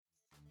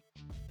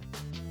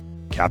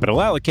Capital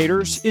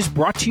Allocators is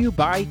brought to you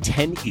by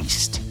 10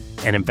 East,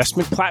 an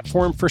investment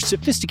platform for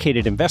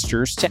sophisticated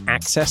investors to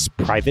access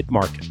private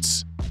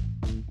markets.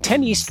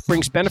 10 East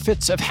brings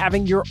benefits of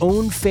having your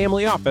own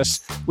family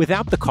office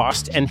without the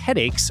cost and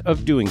headaches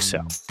of doing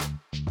so.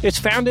 It's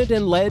founded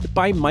and led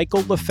by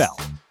Michael LaFell,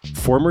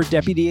 former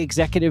Deputy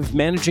Executive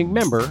Managing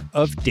Member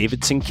of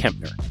Davidson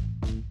Kempner.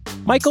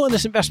 Michael and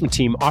his investment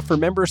team offer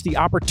members the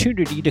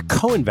opportunity to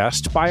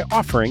co-invest by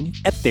offering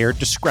at their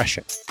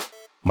discretion.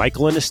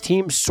 Michael and his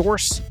team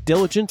source,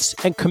 diligence,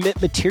 and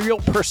commit material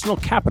personal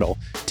capital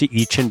to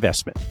each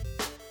investment.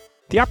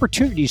 The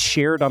opportunities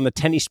shared on the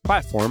 10 East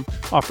platform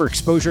offer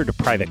exposure to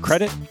private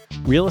credit,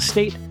 real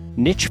estate,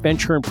 niche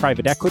venture and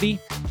private equity,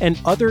 and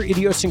other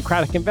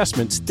idiosyncratic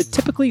investments that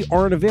typically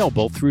aren't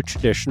available through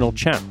traditional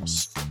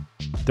channels.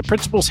 The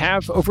principals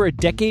have over a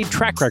decade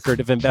track record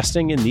of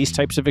investing in these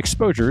types of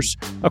exposures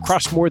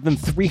across more than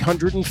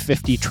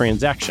 350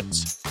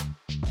 transactions.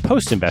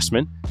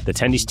 Post-investment, the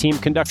 10 East team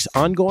conducts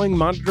ongoing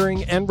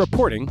monitoring and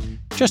reporting,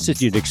 just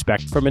as you'd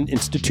expect from an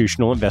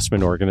institutional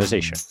investment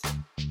organization.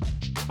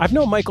 I've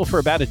known Michael for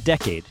about a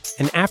decade,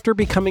 and after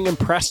becoming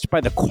impressed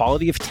by the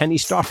quality of 10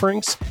 East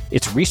offerings,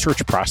 its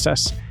research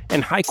process,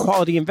 and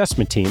high-quality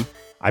investment team,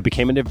 I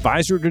became an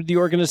advisor to the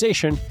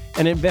organization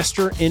and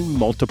investor in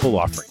multiple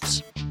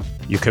offerings.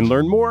 You can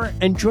learn more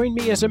and join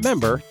me as a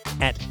member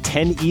at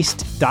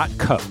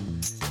 10east.co.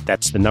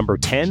 That's the number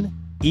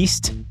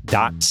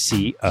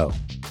 10east.co.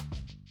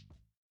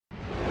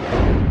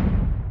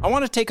 I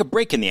want to take a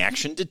break in the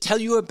action to tell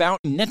you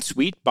about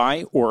NetSuite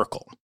by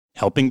Oracle,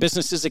 helping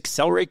businesses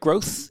accelerate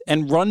growth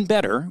and run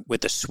better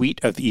with a suite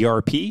of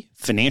ERP,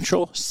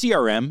 financial,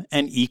 CRM,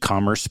 and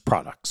e-commerce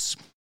products.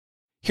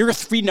 Here are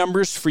three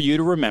numbers for you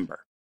to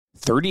remember: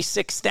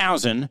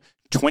 36,000,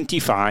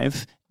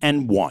 25,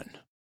 and 1.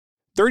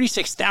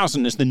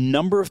 36,000 is the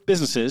number of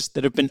businesses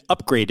that have been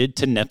upgraded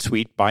to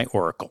NetSuite by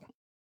Oracle.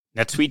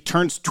 NetSuite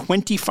turns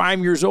 25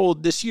 years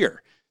old this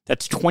year.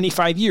 That's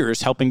 25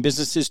 years helping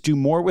businesses do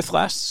more with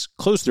less,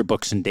 close their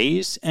books in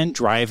days, and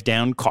drive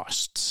down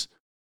costs.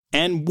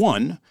 And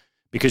 1,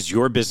 because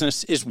your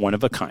business is one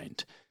of a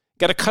kind.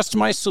 Get a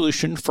customized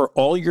solution for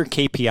all your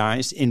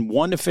KPIs in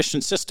one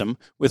efficient system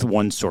with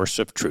one source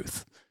of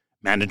truth.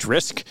 Manage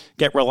risk,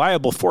 get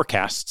reliable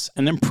forecasts,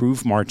 and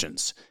improve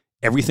margins.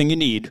 Everything you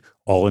need,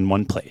 all in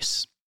one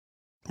place.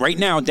 Right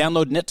now,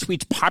 download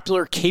NetSuite's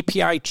popular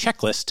KPI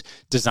checklist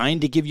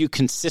designed to give you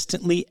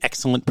consistently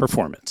excellent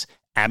performance.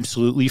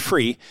 Absolutely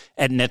free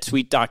at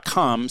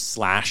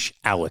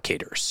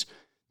netsuite.com/allocators.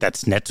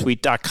 That's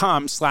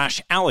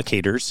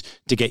netsuite.com/allocators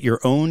to get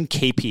your own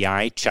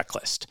KPI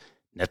checklist.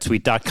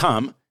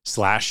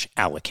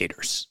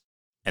 netsuite.com/allocators.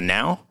 And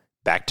now,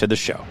 back to the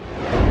show.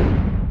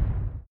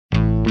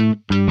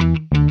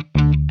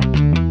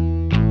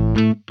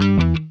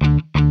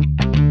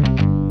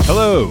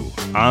 Hello,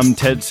 I'm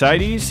Ted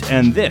Seides,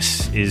 and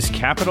this is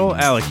Capital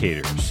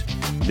Allocators.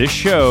 This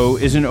show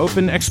is an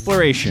open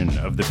exploration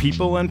of the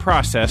people and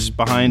process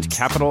behind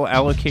capital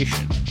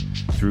allocation.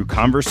 Through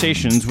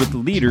conversations with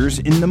leaders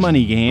in the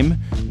money game,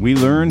 we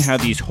learn how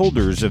these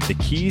holders of the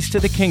keys to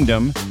the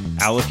kingdom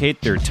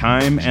allocate their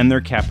time and their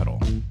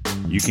capital.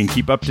 You can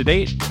keep up to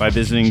date by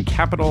visiting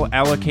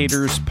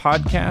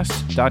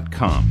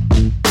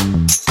capitalallocatorspodcast.com.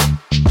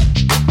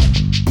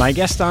 My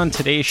guest on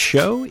today's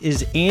show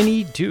is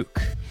Annie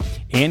Duke.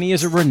 Annie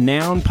is a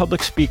renowned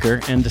public speaker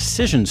and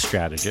decision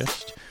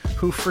strategist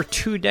who for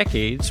 2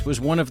 decades was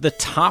one of the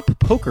top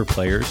poker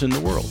players in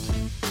the world.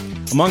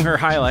 Among her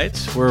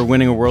highlights were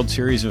winning a World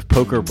Series of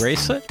Poker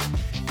bracelet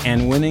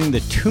and winning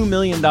the $2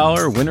 million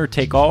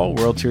winner-take-all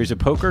World Series of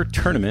Poker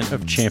Tournament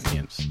of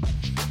Champions.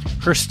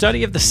 Her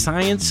study of the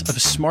science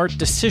of smart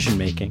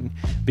decision-making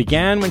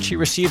began when she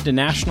received a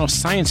National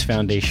Science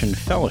Foundation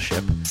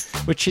fellowship,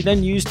 which she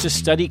then used to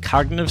study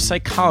cognitive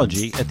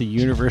psychology at the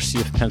University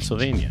of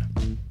Pennsylvania.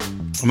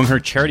 Among her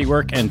charity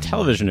work and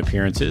television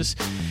appearances,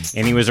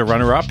 Annie was a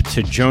runner-up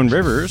to Joan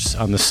Rivers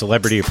on The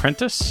Celebrity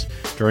Apprentice,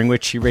 during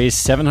which she raised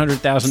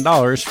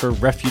 $700,000 for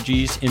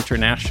Refugees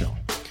International.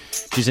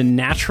 She's a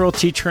natural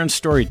teacher and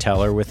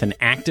storyteller with an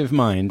active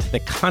mind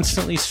that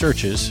constantly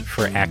searches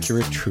for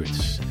accurate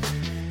truths.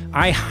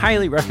 I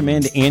highly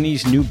recommend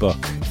Annie's new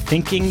book,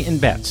 Thinking in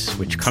Bets,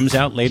 which comes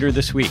out later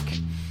this week.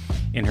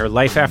 In her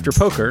life after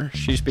poker,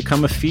 she's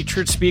become a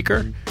featured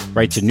speaker,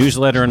 writes a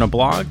newsletter and a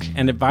blog,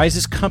 and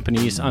advises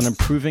companies on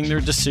improving their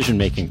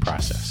decision-making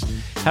process.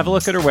 Have a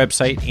look at her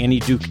website,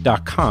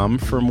 annieduke.com,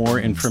 for more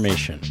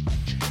information.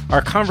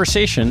 Our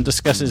conversation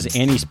discusses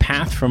Annie's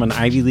path from an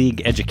Ivy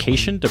League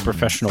education to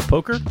professional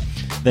poker,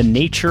 the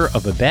nature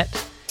of a bet,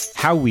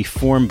 how we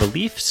form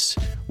beliefs,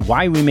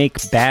 why we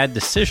make bad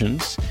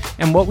decisions,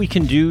 and what we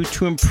can do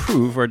to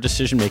improve our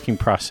decision-making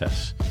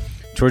process.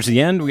 Towards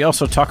the end, we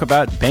also talk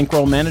about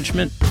bankroll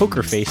management,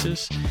 poker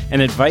faces,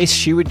 and advice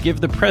she would give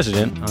the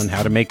president on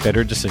how to make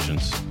better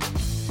decisions.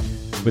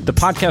 With the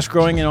podcast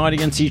growing in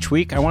audience each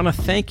week, I want to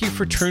thank you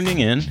for tuning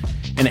in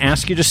and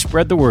ask you to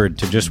spread the word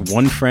to just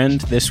one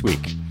friend this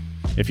week.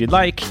 If you'd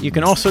like, you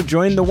can also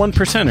join the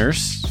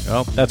 1%ers,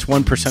 Well, that's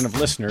 1% of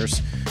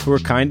listeners who are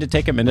kind to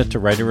take a minute to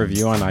write a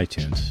review on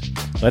iTunes.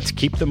 Let's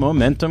keep the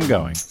momentum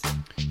going.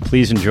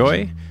 Please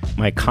enjoy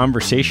my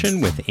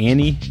conversation with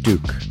Annie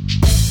Duke.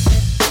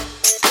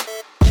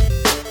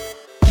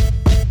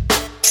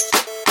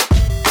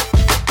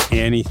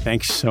 Annie,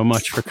 thanks so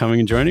much for coming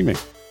and joining me.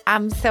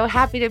 I'm so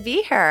happy to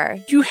be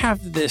here. You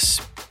have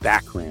this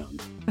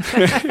background.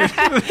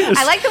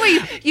 I like the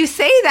way you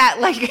say that.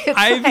 Like it's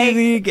Ivy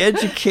League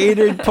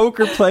educated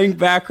poker playing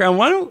background.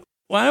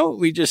 Why don't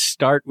we just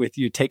start with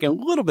you taking a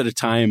little bit of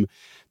time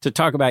to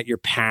talk about your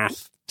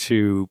path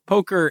to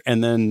poker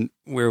and then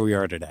where we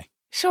are today?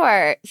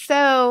 Sure.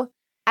 So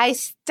I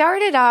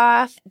started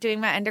off doing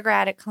my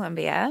undergrad at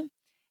Columbia.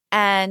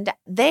 And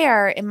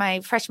there, in my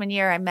freshman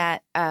year, I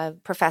met a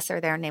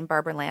professor there named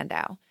Barbara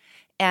Landau.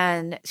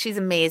 And she's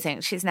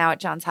amazing. She's now at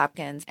Johns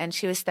Hopkins. And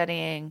she was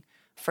studying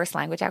first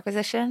language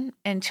acquisition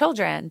in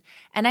children.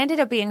 And I ended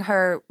up being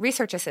her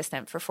research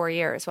assistant for 4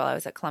 years while I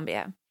was at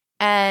Columbia.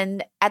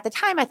 And at the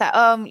time, I thought,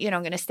 I'm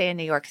going to stay in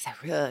New York because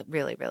I really,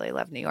 really, really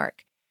love New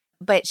York.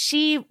 But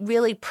she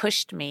really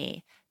pushed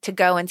me to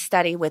go and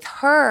study with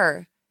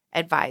her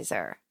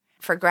advisor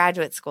for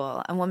graduate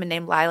school, a woman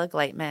named Lila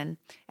Gleitman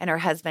and her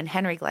husband,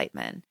 Henry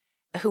Gleitman,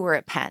 who were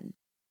at Penn.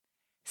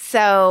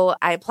 So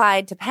I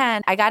applied to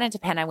Penn. I got into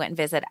Penn. I went and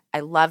visited.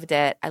 I loved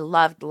it. I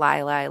loved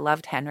Lila. I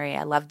loved Henry.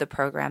 I loved the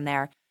program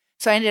there.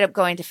 So I ended up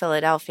going to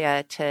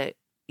Philadelphia to,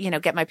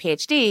 get my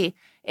PhD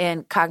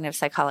in cognitive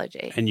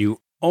psychology. And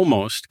you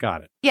almost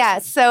got it. Yeah.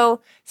 So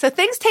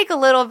things take a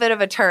little bit of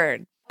a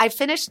turn. I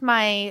finished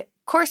my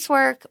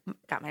coursework,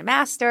 got my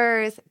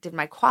master's, did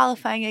my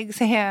qualifying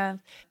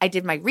exam, I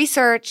did my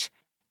research,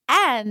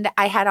 and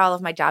I had all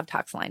of my job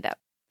talks lined up.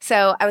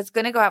 So I was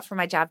going to go out for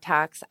my job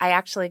talks. I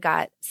actually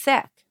got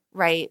sick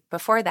right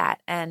before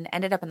that and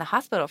ended up in the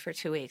hospital for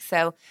 2 weeks.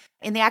 So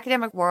in the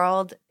academic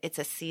world, it's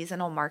a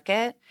seasonal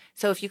market.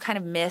 So if you kind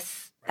of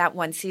miss that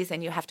one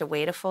season, you have to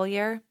wait a full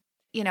year.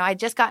 I'd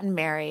just gotten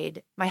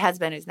married. My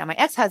husband, who's now my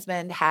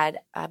ex-husband,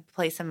 had a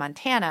place in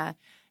Montana.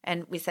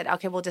 And we said,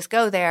 okay, we'll just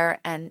go there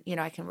and,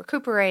 I can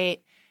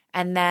recuperate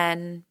and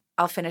then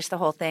I'll finish the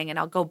whole thing and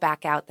I'll go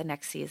back out the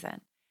next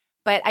season.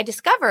 But I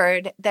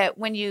discovered that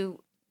when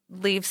you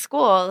leave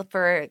school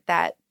for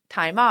that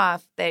time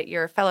off, that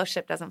your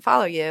fellowship doesn't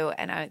follow you.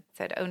 And I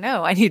said, oh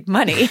no, I need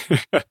money.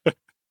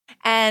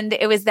 And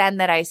it was then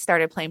that I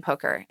started playing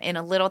poker in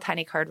a little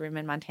tiny card room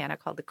in Montana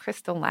called the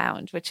Crystal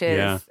Lounge, which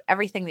is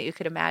everything that you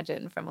could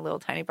imagine from a little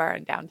tiny bar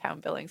in downtown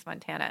Billings,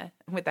 Montana,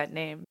 with that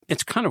name.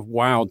 It's kind of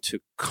wild to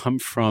come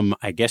from,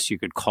 I guess you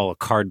could call a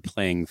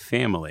card-playing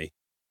family.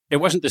 It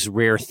wasn't this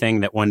rare thing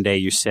that one day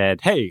you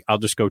said, hey, I'll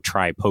just go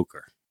try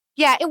poker.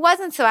 Yeah, it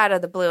wasn't so out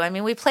of the blue. I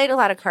mean, we played a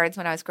lot of cards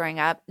when I was growing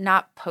up,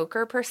 not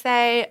poker per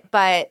se,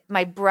 but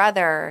my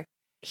brother,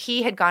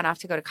 he had gone off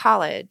to go to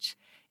college.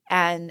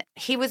 And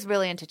he was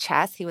really into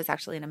chess. He was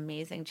actually an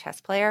amazing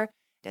chess player.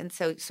 And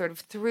so sort of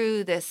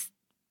through this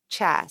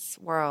chess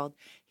world,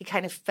 he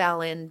kind of fell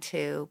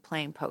into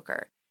playing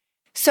poker.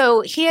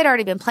 So he had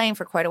already been playing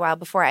for quite a while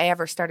before I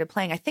ever started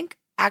playing. I think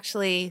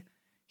actually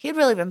he had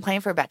really been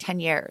playing for about 10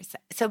 years.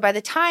 So by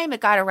the time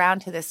it got around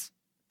to this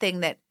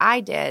thing that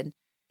I did,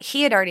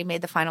 he had already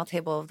made the final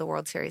table of the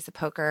World Series of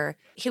Poker.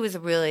 He was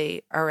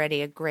really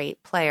already a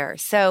great player.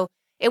 So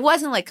it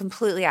wasn't like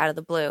completely out of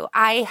the blue.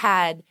 I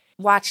had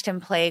watched him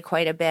play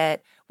quite a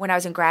bit when I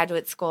was in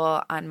graduate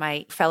school on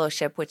my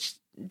fellowship, which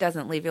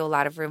doesn't leave you a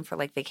lot of room for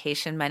like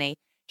vacation money.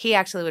 He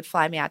actually would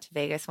fly me out to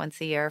Vegas once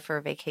a year for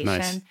a vacation.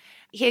 Nice.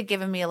 He had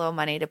given me a little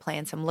money to play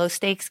in some low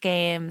stakes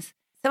games.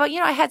 So,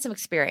 I had some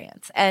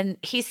experience. And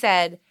he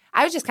said,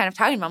 I was just kind of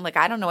talking to him. I'm like,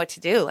 I don't know what to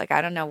do. Like,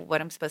 I don't know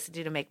what I'm supposed to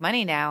do to make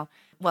money now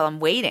while I'm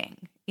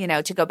waiting,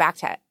 to go back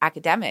to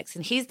academics.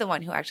 And he's the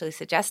one who actually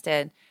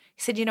suggested,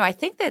 he said, I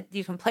think that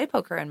you can play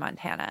poker in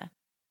Montana.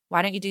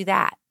 Why don't you do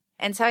that?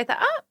 And so I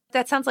thought,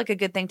 that sounds like a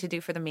good thing to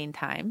do for the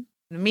meantime.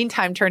 The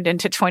meantime turned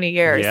into 20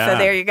 years. Yeah. So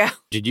there you go.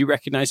 Did you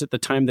recognize at the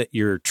time that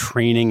your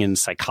training in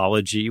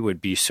psychology would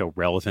be so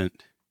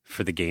relevant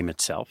for the game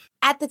itself?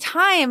 At the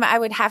time, I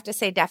would have to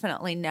say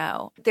definitely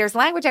no. There's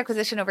language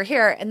acquisition over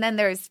here, and then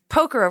there's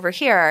poker over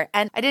here.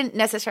 And I didn't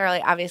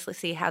necessarily obviously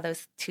see how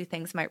those two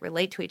things might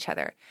relate to each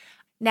other.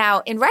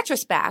 Now, in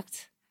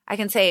retrospect, I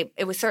can say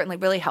it was certainly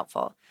really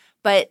helpful.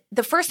 But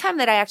the first time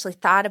that I actually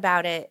thought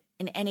about it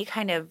in any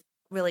kind of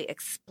really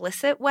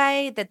explicit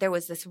way, that there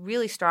was this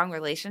really strong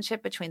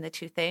relationship between the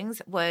two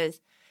things, was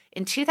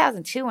in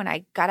 2002 when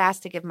I got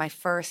asked to give my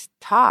first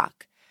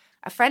talk.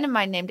 A friend of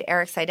mine named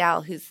Eric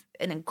Seidel, who's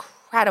an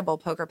incredible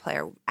poker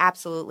player,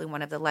 absolutely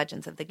one of the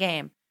legends of the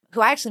game, who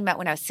I actually met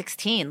when I was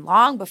 16,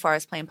 long before I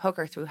was playing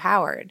poker through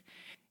Howard.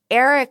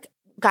 Eric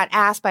got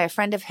asked by a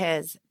friend of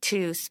his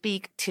to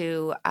speak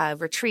to a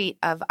retreat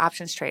of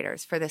options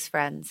traders for this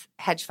friend's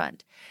hedge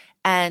fund.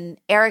 And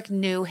Eric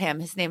knew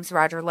him. His name's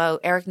Roger Lowe.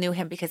 Eric knew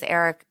him because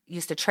Eric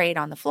used to trade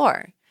on the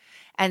floor.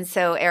 And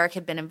so Eric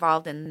had been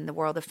involved in the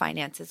world of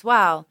finance as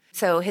well.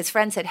 So his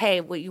friend said,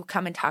 hey, will you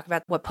come and talk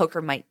about what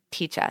poker might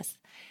teach us?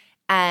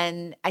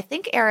 And I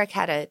think Eric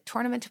had a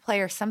tournament to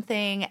play or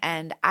something,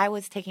 and I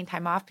was taking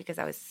time off because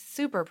I was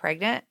super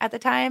pregnant at the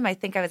time. I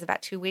think I was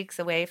about 2 weeks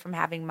away from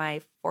having my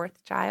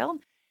fourth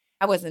child.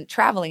 I wasn't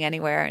traveling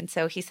anywhere, and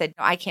so he said,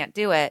 no, I can't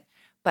do it,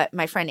 but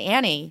my friend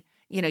Annie,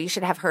 you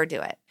should have her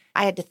do it.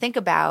 I had to think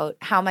about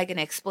how am I going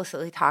to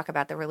explicitly talk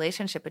about the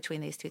relationship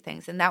between these two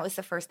things, and that was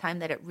the first time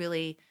that it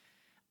really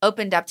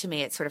opened up to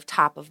me at sort of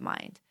top of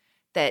mind,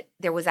 that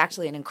there was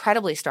actually an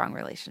incredibly strong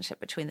relationship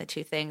between the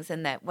two things,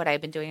 and that what I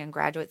had been doing in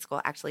graduate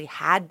school actually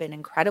had been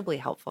incredibly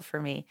helpful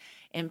for me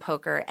in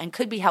poker and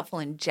could be helpful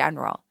in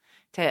general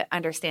to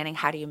understanding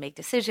how do you make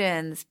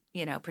decisions,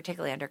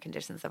 particularly under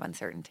conditions of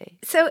uncertainty.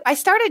 So I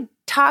started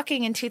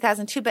talking in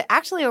 2002, but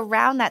actually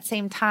around that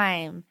same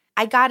time,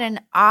 I got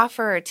an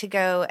offer to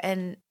go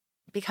and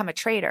become a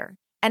trader.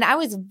 And I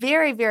was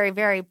very, very,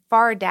 very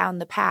far down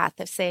the path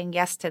of saying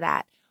yes to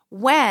that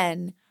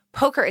when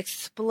poker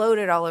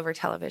exploded all over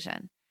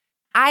television.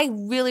 I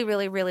really,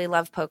 really, really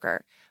love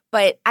poker,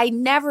 but I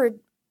never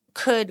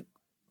could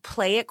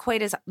play it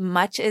quite as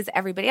much as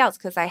everybody else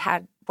because I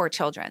had 4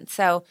 children.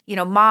 So,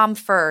 mom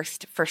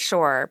first for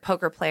sure,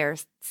 poker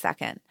players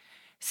second.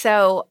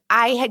 So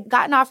I had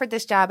gotten offered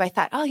this job. I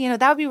thought,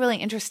 that would be really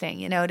interesting,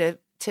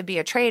 to be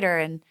a trader.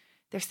 And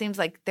there seems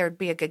like there'd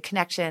be a good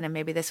connection and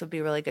maybe this would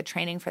be really good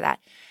training for that.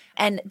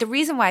 And the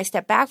reason why I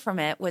stepped back from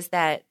it was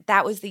that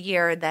was the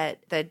year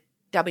that the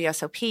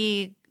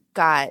WSOP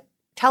got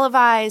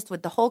televised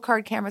with the whole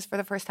card cameras for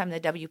the first time. The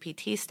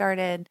WPT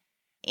started.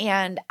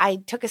 And I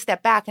took a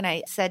step back and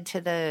I said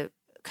to the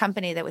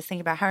company that was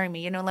thinking about hiring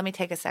me, let me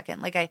take a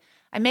second. Like I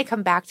may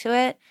come back to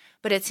it,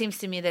 but it seems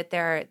to me that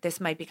this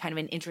might be kind of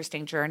an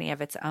interesting journey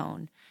of its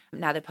own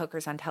now that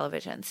poker's on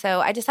television. So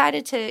I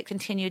decided to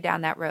continue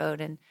down that road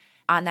and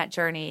on that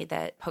journey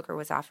that poker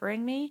was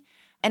offering me.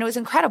 And it was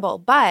incredible.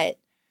 But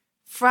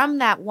from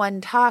that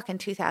one talk in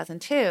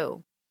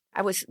 2002,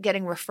 I was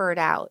getting referred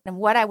out. And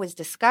what I was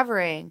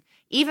discovering,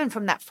 even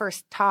from that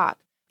first talk,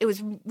 it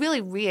was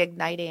really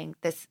reigniting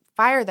this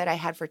fire that I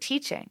had for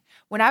teaching.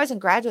 When I was in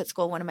graduate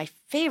school, one of my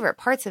favorite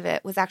parts of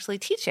it was actually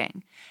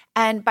teaching.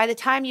 And by the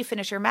time you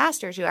finish your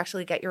master's, you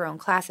actually get your own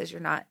classes.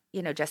 You're not,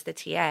 just a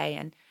TA.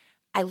 And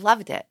I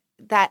loved it.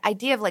 That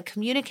idea of like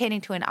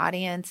communicating to an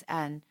audience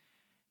and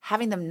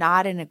having them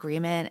nod in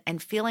agreement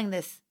and feeling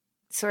this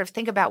sort of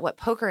think about what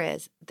poker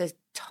is, the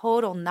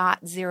total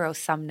not zero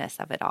sumness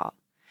of it all,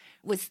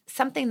 was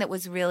something that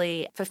was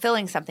really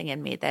fulfilling something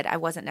in me that I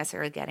wasn't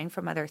necessarily getting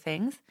from other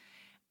things.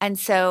 And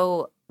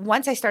so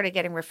once I started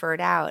getting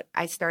referred out,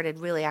 I started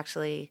really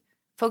actually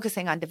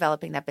focusing on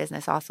developing that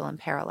business also in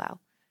parallel,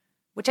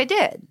 which I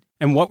did.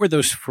 And what were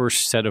those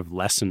first set of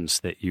lessons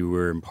that you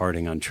were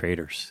imparting on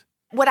traders?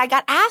 What I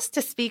got asked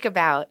to speak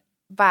about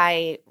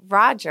by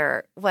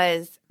Roger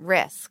was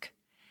risk.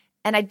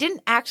 And I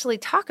didn't actually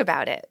talk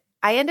about it.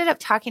 I ended up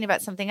talking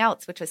about something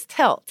else, which was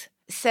tilt.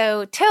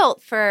 So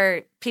tilt,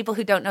 for people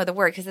who don't know the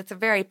word, because it's a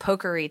very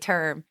pokery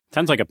term.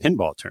 Sounds like a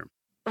pinball term.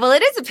 Well,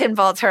 it is a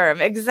pinball term.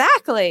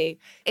 Exactly.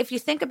 If you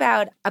think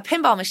about a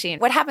pinball machine,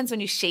 what happens when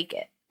you shake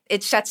it?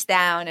 It shuts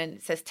down and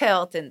it says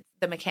tilt and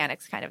the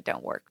mechanics kind of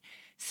don't work.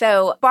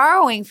 So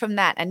borrowing from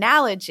that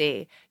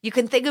analogy, you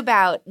can think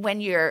about when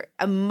you're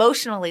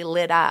emotionally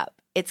lit up,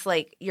 it's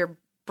like your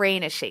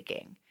brain is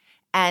shaking.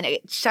 And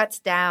it shuts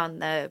down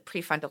the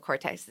prefrontal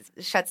cortex.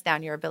 It shuts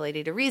down your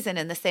ability to reason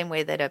in the same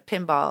way that a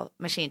pinball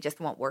machine just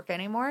won't work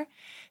anymore.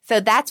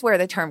 So that's where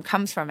the term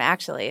comes from,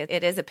 actually.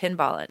 It is a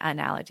pinball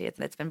analogy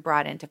that's been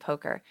brought into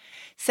poker.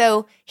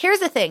 So here's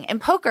the thing. In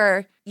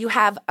poker, you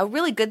have a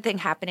really good thing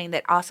happening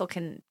that also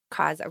can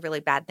cause a really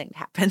bad thing to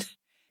happen.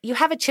 You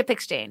have a chip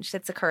exchange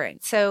that's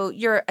occurring. So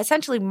you're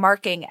essentially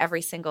marking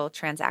every single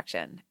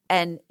transaction,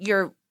 and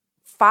you're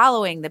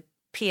following the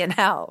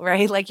P&L,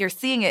 right? Like you're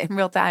seeing it in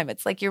real time.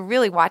 It's like you're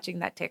really watching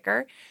that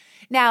ticker.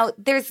 Now,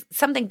 there's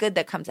something good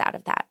that comes out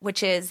of that,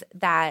 which is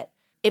that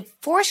it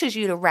forces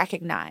you to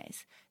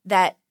recognize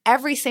that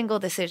every single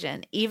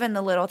decision, even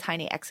the little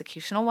tiny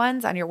executional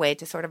ones on your way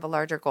to sort of a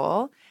larger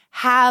goal,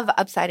 have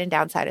upside and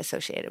downside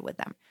associated with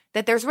them.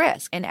 That there's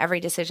risk in every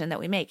decision that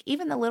we make,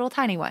 even the little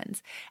tiny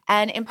ones.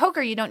 And in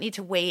poker, you don't need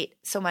to wait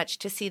so much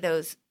to see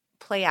those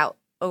play out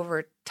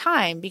over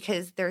time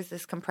because there's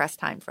this compressed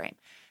time frame.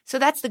 So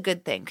that's the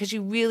good thing, because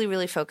you really,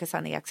 really focus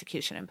on the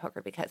execution in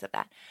poker because of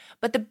that.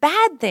 But the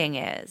bad thing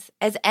is,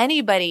 as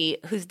anybody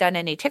who's done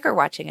any ticker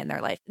watching in their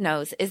life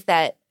knows, is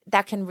that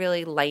can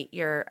really light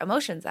your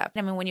emotions up.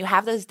 I mean, when you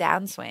have those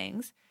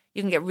downswings,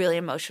 you can get really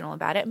emotional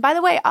about it. And by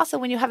the way, also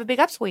when you have a big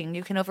upswing,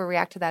 you can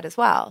overreact to that as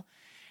well.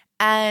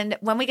 And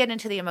when we get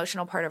into the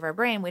emotional part of our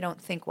brain, we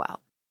don't think well.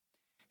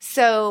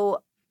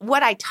 So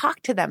what I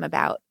talked to them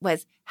about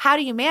was, how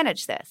do you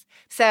manage this?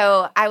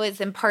 So I was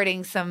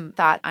imparting some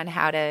thought on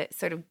how to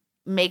sort of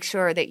make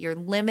sure that you're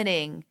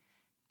limiting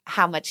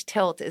how much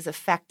tilt is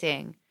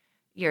affecting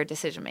your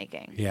decision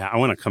making. Yeah, I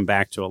want to come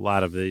back to a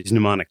lot of these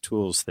mnemonic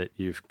tools that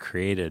you've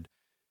created.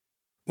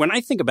 When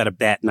I think about a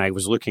bet, and I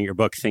was looking at your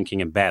book thinking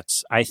in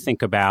bets, I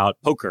think about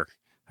poker.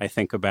 I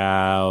think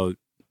about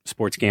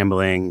sports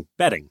gambling,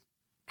 betting.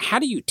 how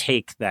do you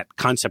take that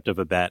concept of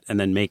a bet and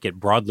then make it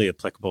broadly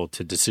applicable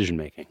to decision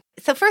making?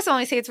 So first, I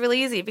want to say it's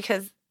really easy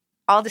because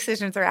all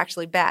decisions are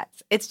actually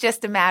bets. It's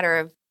just a matter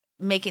of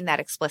making that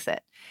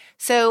explicit.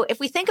 So if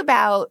we think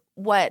about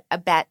what a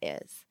bet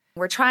is,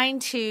 we're trying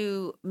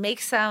to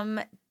make some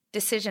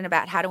decision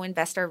about how to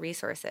invest our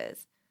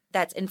resources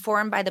that's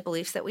informed by the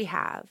beliefs that we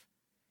have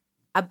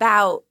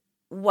about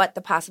what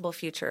the possible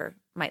future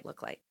might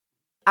look like.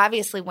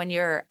 Obviously, when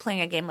you're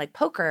playing a game like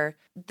poker,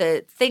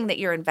 the thing that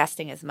you're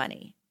investing is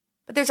money.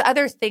 But there's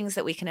other things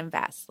that we can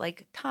invest,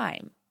 like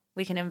time.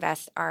 We can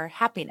invest our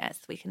happiness.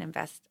 We can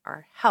invest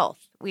our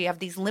health. We have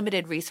these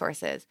limited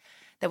resources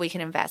that we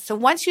can invest. So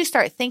once you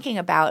start thinking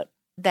about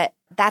that,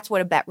 that's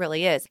what a bet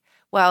really is.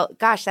 Well,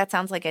 gosh, that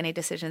sounds like any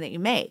decision that you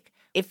make.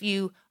 If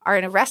you are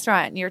in a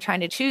restaurant and you're trying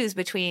to choose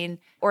between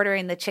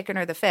ordering the chicken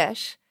or the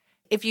fish,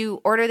 if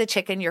you order the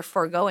chicken, you're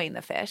foregoing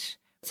the fish.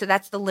 So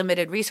that's the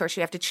limited resource.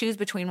 You have to choose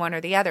between one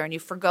or the other, and you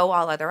forgo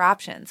all other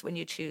options when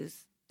you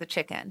choose the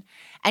chicken.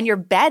 And you're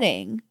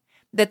betting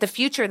that the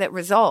future that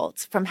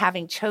results from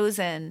having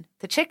chosen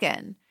the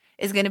chicken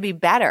is going to be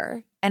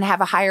better and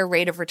have a higher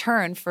rate of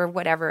return for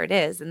whatever it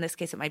is. In this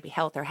case, it might be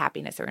health or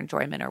happiness or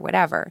enjoyment or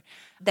whatever,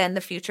 than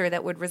the future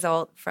that would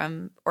result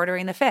from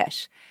ordering the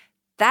fish.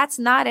 That's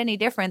not any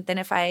different than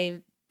if I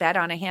bet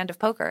on a hand of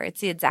poker.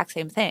 It's the exact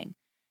same thing.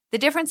 The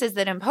difference is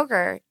that in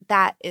poker,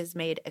 that is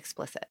made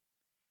explicit.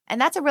 And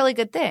that's a really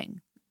good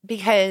thing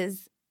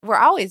because we're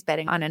always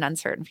betting on an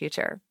uncertain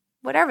future,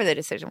 whatever the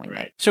decision we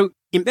make. So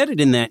embedded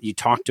in that, you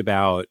talked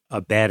about a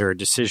bet or a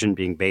decision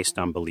being based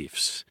on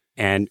beliefs.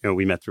 And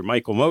we met through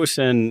Michael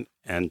Mosen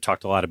and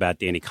talked a lot about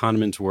Danny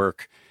Kahneman's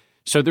work.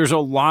 So there's a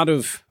lot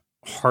of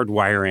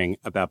hardwiring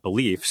about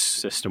beliefs,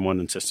 system one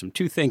and system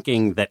two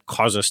thinking, that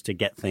cause us to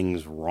get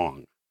things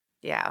wrong.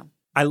 Yeah.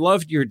 I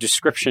loved your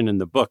description in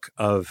the book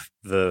of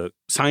the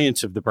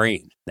science of the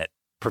brain that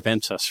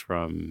prevents us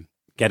from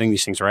getting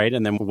these things right.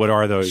 And then what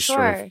are those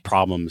sort of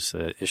problems,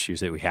 issues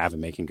that we have in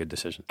making good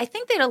decisions? I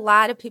think that a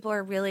lot of people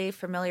are really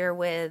familiar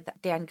with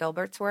Dan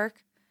Gilbert's work,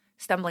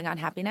 Stumbling on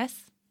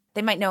Happiness.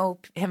 They might know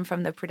him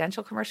from the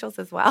Prudential commercials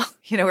as well,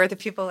 where the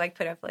people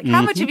put up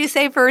how much have you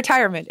saved for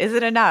retirement? Is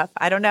it enough?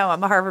 I don't know.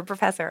 I'm a Harvard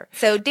professor.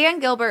 So Dan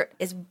Gilbert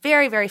is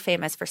very, very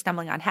famous for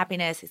Stumbling on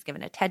Happiness. He's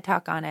given a TED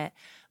Talk on it.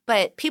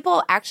 But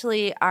people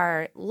actually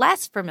are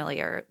less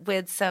familiar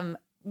with some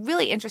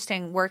really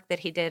interesting work that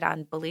he did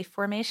on belief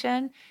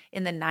formation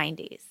in the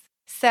 90s.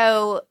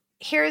 So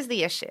here's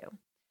the issue.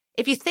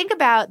 If you think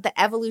about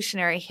the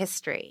evolutionary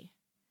history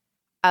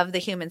of the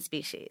human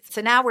species. So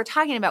now we're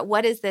talking about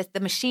what is this, the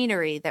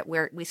machinery that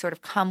we sort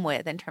of come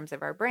with in terms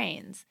of our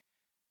brains.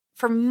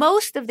 For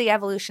most of the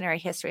evolutionary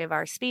history of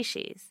our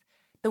species,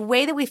 the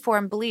way that we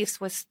form beliefs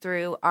was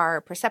through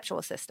our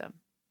perceptual system.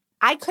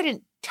 I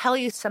couldn't tell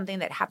you something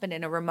that happened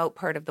in a remote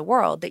part of the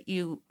world that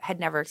you had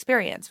never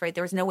experienced, right?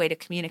 There was no way to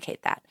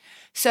communicate that.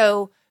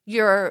 So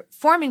you're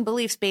forming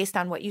beliefs based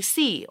on what you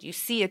see. You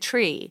see a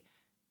tree.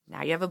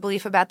 Now you have a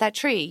belief about that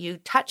tree. You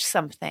touch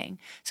something.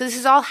 So this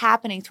is all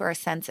happening through our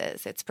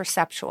senses. It's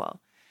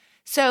perceptual.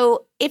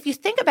 So if you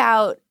think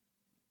about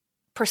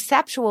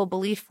perceptual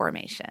belief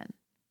formation,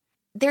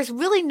 there's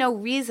really no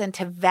reason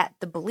to vet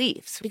the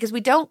beliefs because we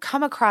don't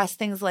come across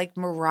things like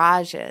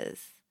mirages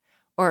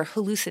or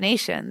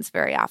hallucinations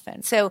very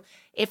often. So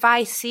if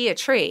I see a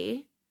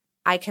tree,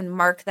 I can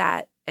mark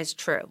that as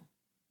true.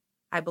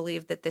 I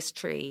believe that this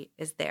tree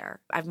is there.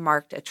 I've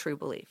marked a true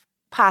belief.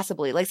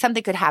 Possibly,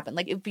 something could happen.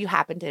 If you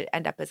happen to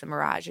end up as a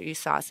mirage or you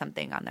saw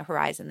something on the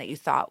horizon that you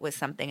thought was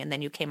something and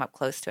then you came up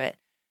close to it,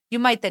 you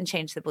might then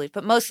change the belief.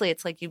 But mostly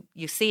it's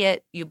you see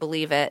it, you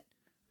believe it,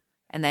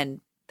 and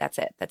then that's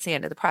it. That's the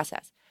end of the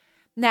process.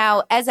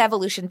 Now, as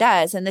evolution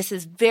does, and this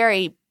is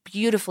very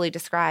beautifully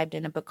described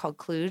in a book called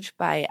Klooge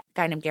by a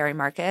guy named Gary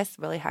Marcus,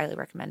 really highly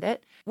recommend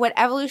it. What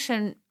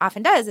evolution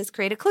often does is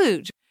create a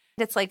klooge.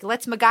 It's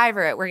let's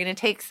MacGyver it. We're going to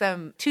take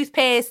some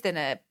toothpaste and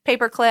a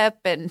paper clip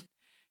and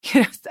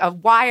a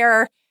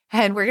wire,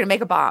 and we're going to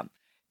make a bomb.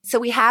 So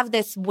we have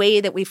this way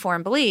that we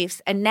form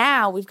beliefs, and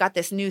now we've got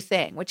this new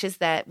thing, which is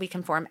that we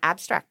can form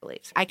abstract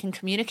beliefs. I can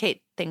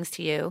communicate things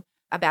to you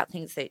about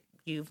things that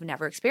you've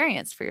never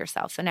experienced for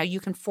yourself. So now you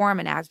can form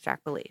an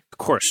abstract belief. Of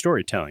course,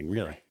 storytelling,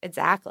 really.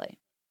 Exactly.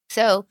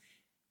 So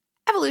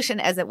evolution,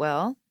 as it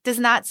will, does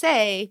not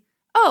say,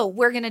 oh,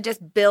 we're going to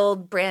just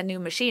build brand new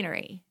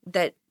machinery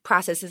that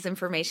processes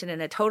information in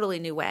a totally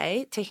new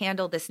way to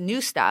handle this new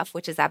stuff,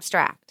 which is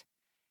abstract.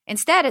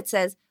 Instead, it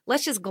says,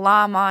 let's just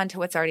glom on to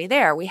what's already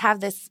there. We have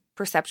this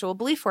perceptual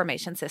belief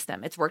formation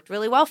system. It's worked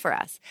really well for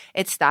us.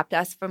 It stopped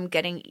us from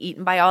getting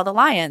eaten by all the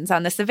lions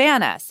on the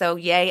savannah. So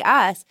yay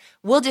us.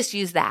 We'll just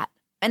use that.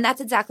 And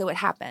that's exactly what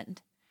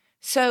happened.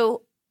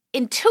 So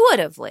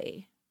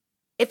intuitively,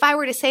 if I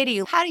were to say to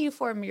you, how do you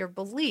form your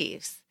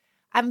beliefs?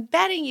 I'm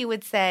betting you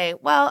would say,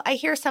 well, I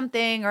hear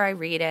something or I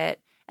read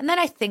it, and then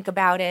I think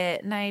about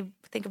it, and I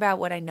think about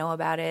what I know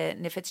about it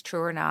and if it's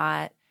true or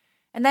not.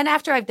 And then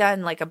after I've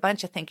done a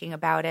bunch of thinking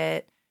about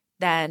it,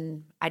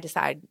 then I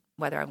decide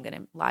whether I'm going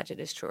to lodge it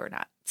as true or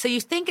not. So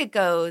you think it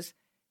goes,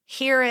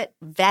 hear it,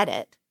 vet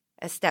it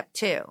as step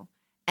 2,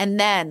 and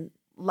then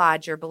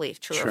lodge your belief,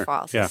 true Sure. or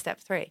false, Yeah. in step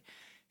 3.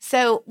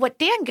 So what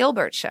Dan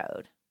Gilbert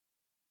showed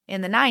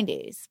in the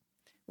 90s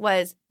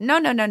was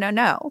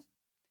no.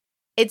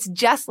 It's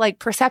just like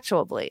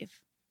perceptual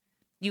belief.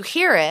 You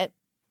hear it,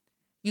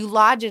 you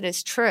lodge it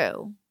as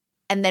true,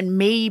 and then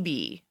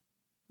maybe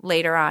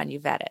later on you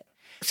vet it.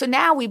 So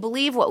now we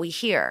believe what we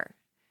hear.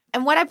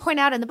 And what I point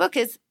out in the book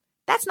is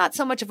that's not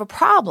so much of a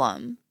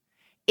problem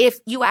if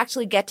you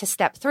actually get to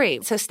step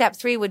 3. So step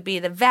 3 would be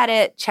the vet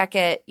it, check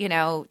it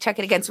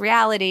against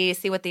reality,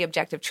 see what the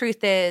objective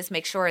truth is,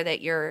 make sure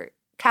that you're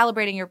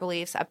calibrating your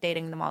beliefs,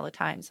 updating them all the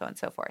time, so on and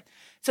so forth.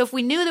 So if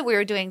we knew that we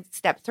were doing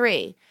step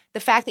 3, the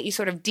fact that you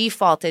sort of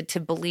defaulted to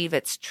believe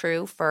it's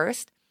true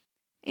first,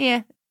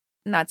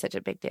 not such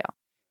a big deal.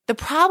 The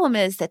problem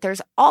is that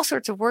there's all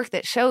sorts of work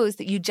that shows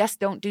that you just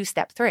don't do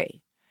step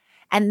 3.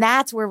 And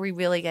that's where we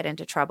really get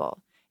into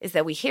trouble, is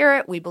that we hear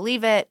it, we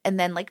believe it, and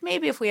then like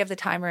maybe if we have the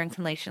time or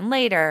inclination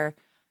later,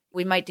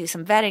 we might do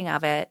some vetting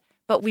of it,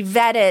 but we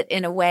vet it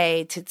in a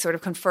way to sort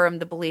of confirm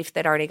the belief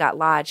that already got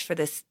lodged for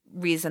this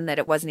reason that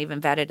it wasn't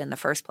even vetted in the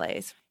first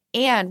place.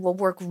 And we'll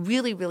work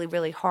really, really,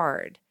 really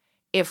hard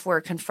if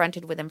we're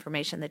confronted with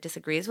information that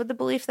disagrees with the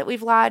belief that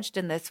we've lodged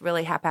in this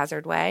really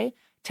haphazard way,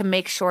 to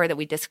make sure that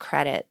we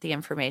discredit the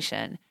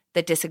information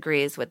that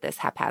disagrees with this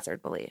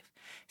haphazard belief.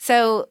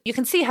 So you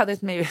can see how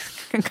this maybe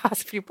can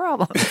cause a few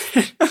problems.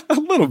 A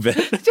little bit.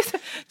 just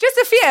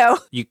a few.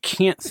 You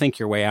can't think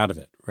your way out of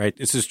it, right?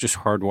 This is just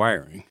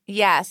hardwiring.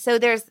 Yeah. So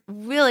there's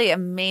really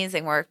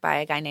amazing work by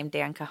a guy named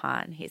Dan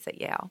Kahan. He's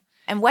at Yale.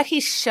 And what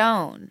he's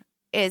shown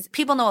is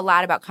people know a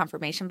lot about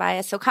confirmation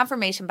bias. So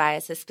confirmation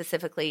bias is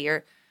specifically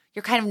you're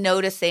kind of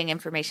noticing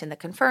information that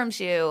confirms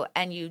you,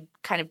 and you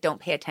kind of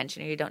don't pay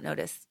attention, or you don't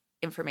notice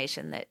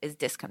information that is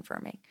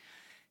disconfirming.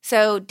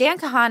 So Dan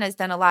Kahan has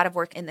done a lot of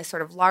work in this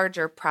sort of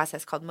larger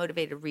process called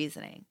motivated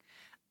reasoning,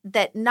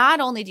 that not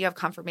only do you have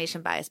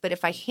confirmation bias, but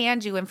if I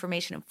hand you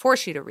information and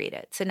force you to read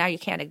it, so now you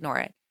can't ignore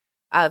it,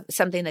 of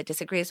something that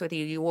disagrees with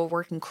you, you will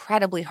work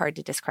incredibly hard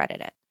to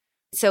discredit it.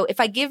 So if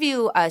I give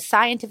you a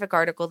scientific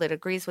article that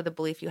agrees with a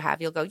belief you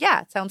have, you'll go,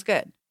 yeah, it sounds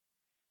good.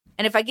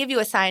 And if I give you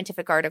a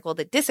scientific article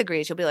that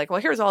disagrees, you'll be like,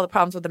 well, here's all the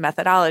problems with the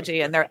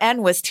methodology, and their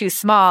N was too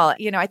small.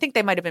 I think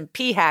they might have been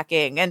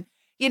p-hacking. And,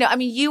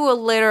 you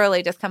will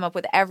literally just come up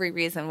with every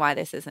reason why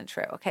this isn't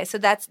true. Okay. So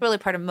that's really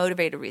part of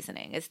motivated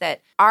reasoning, is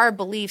that our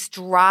beliefs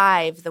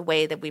drive the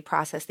way that we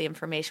process the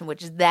information,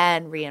 which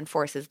then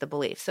reinforces the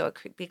belief. So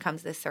it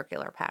becomes this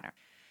circular pattern.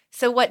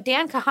 So what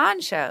Dan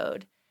Kahan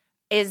showed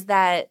is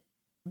that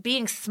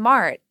being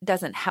smart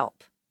doesn't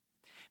help,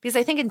 because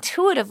I think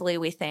intuitively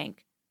we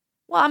think,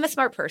 well, I'm a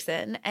smart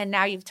person, and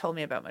now you've told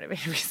me about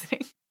motivated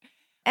reasoning,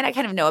 and I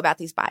kind of know about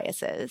these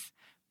biases,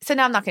 so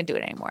now I'm not going to do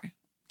it anymore.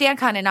 Dan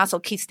Kahn and also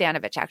Keith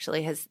Stanovich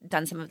actually has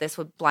done some of this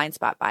with blind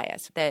spot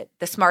bias, that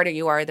the smarter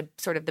you are, the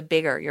sort of the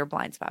bigger your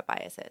blind spot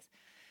bias is.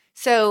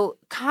 So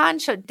Kahn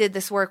did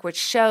this work which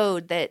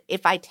showed that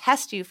if I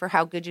test you for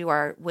how good you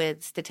are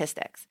with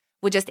statistics,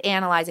 with just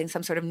analyzing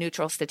some sort of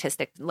neutral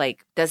statistic,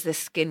 like does this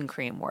skin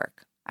cream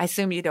work? I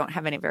assume you don't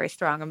have any very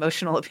strong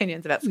emotional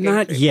opinions about skin cream.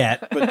 Not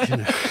yet, but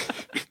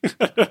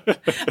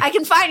I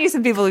can find you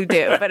some people who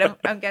do, but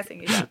I'm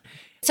guessing you don't.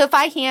 So if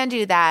I hand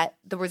you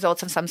the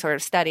results of some sort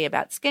of study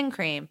about skin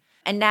cream,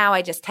 and now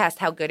I just test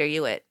how good are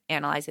you at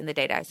analyzing the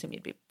data, I assume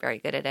you'd be very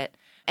good at it.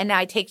 And now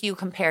I take you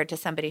compared to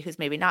somebody who's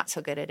maybe not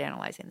so good at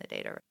analyzing the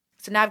data.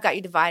 So now I've got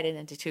you divided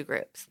into 2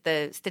 groups,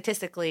 the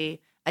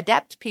statistically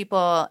adept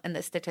people and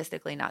the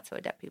statistically not so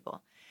adept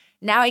people.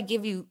 Now I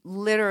give you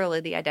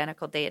literally the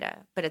identical data,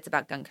 but it's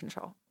about gun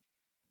control.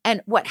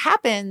 And what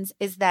happens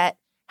is that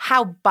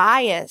how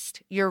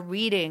biased your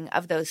reading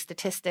of those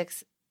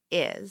statistics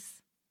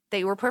is, that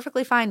you were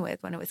perfectly fine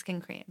with when it was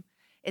skin cream,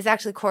 is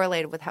actually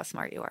correlated with how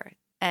smart you are.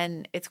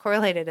 And it's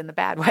correlated in the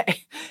bad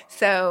way.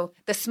 So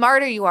the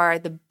smarter you are,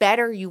 the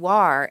better you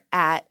are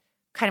at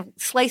kind of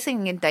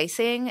slicing and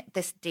dicing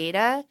this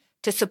data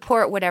to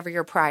support whatever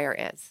your prior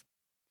is.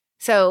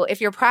 So if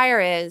your prior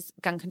is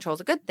gun control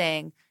is a good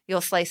thing,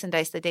 you'll slice and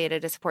dice the data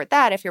to support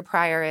that. If your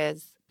prior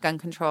is gun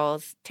control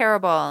is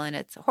terrible and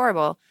it's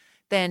horrible,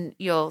 then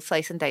you'll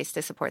slice and dice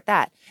to support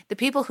that. The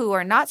people who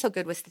are not so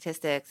good with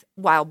statistics,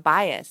 while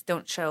biased,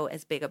 don't show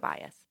as big a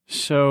bias.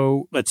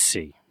 So let's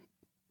see.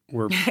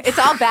 It's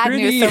all bad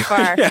news so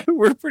far. Yeah,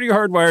 we're pretty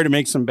hardwired to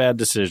make some bad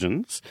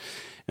decisions.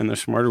 And the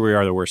smarter we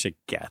are, the worse it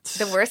gets.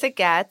 The worse it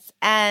gets.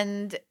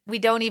 And we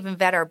don't even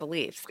vet our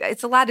beliefs.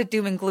 It's a lot of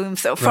doom and gloom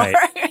so far.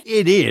 Right.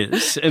 It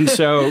is. And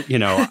so,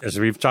 as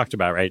we've talked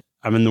about, right,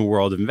 I'm in the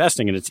world of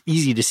investing, and it's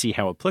easy to see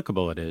how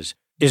applicable it is.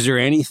 Is there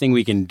anything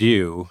we can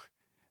do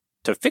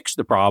to fix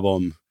the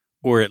problem,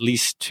 or at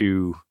least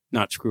to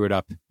not screw it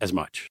up as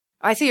much?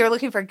 I see you're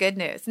looking for good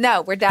news.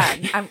 No, we're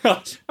done.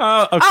 Okay.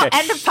 Oh,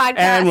 end of podcast.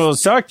 And we'll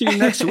talk to you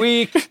next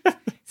week.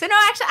 So no,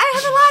 actually, I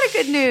have a lot of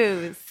good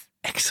news.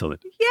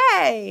 Excellent.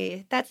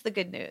 Yay. That's the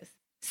good news.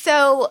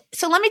 So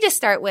let me just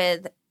start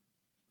with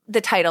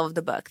the title of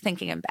the book,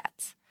 Thinking in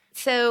Bets.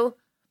 So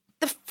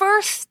the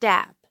first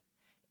step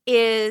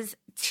is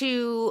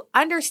to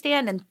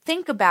understand and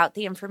think about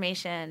the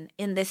information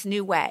in this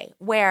new way,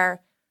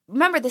 where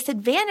remember, this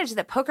advantage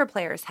that poker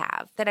players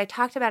have that I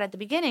talked about at the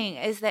beginning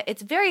is that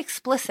it's very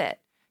explicit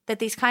that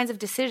these kinds of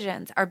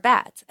decisions are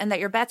bets and that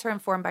your bets are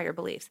informed by your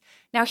beliefs.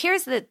 Now,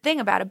 here's the thing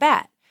about a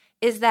bet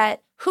is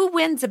that who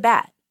wins a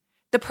bet?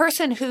 The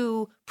person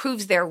who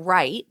proves they're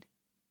right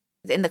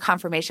in the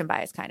confirmation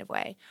bias kind of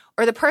way,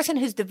 or the person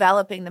who's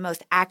developing the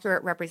most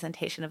accurate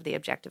representation of the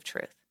objective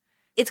truth.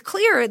 It's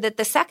clear that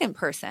the second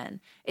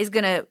person is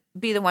going to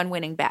be the one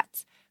winning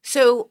bets.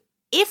 So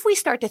if we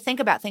start to think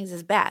about things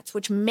as bets,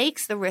 which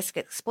makes the risk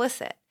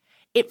explicit,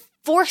 it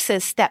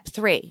forces step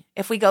 3.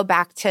 If we go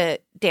back to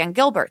Dan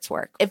Gilbert's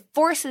work, it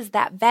forces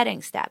that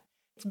vetting step.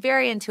 It's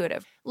very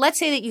intuitive. Let's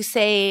say that you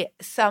say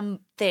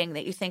something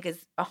that you think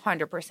is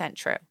 100%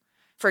 true.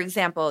 For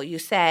example, you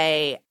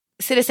say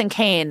Citizen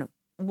Kane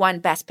won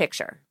Best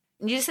Picture.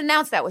 And you just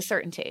announce that with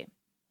certainty.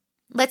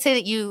 Let's say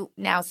that you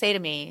now say to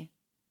me,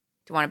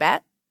 do you want to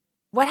bet?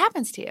 What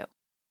happens to you?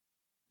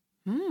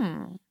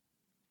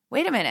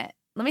 Wait a minute.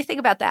 Let me think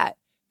about that.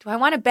 Do I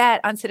want to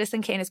bet on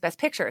Citizen Kane as Best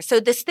Picture? So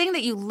this thing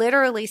that you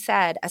literally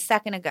said a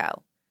second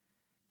ago,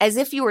 as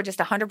if you were just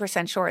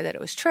 100% sure that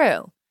it was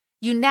true,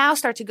 you now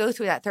start to go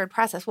through that third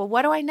process. Well,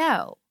 what do I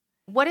know?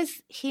 What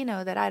does he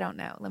know that I don't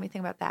know? Let me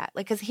think about that.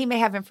 Like, because he may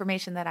have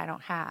information that I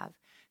don't have.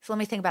 So let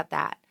me think about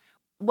that.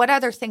 What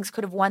other things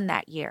could have won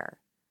that year?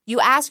 You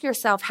ask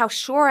yourself how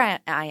sure I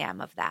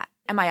am of that.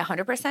 Am I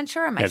 100%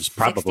 sure? Am I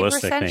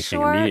 60%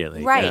 sure?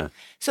 Immediately. Right. Yeah.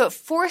 So it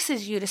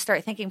forces you to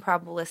start thinking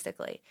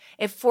probabilistically.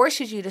 It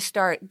forces you to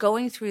start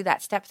going through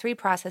that step 3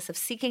 process of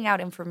seeking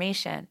out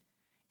information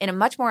in a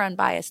much more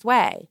unbiased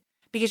way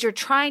because you're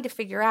trying to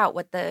figure out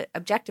what the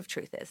objective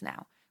truth is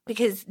now.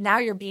 Because now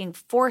you're being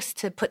forced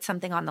to put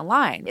something on the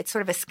line. It's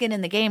sort of a skin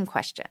in the game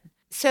question.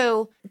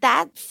 So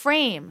that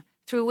frame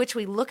through which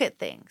we look at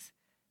things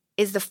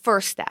is the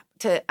first step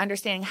to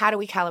understanding how do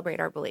we calibrate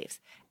our beliefs.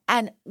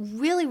 And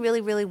really,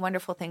 really, really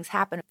wonderful things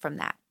happen from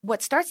that.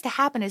 What starts to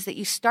happen is that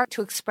you start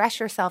to express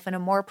yourself in a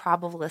more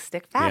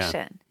probabilistic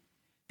fashion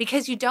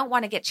because you don't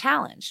want to get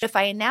challenged. If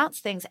I announce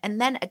things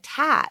and then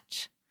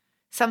attach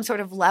some sort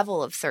of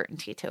level of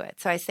certainty to it.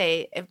 So I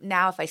say, if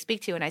I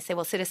speak to you and I say,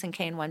 well, Citizen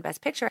Kane won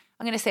Best Picture,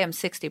 I'm going to say I'm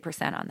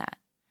 60% on that.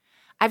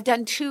 I've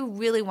done 2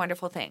 really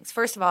wonderful things.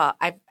 First of all,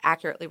 I've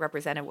accurately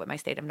represented what my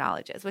state of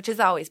knowledge is, which is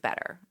always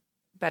better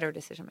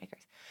decision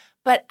makers.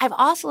 But I've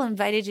also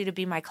invited you to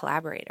be my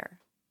collaborator,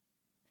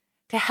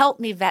 to help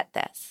me vet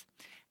this.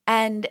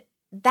 And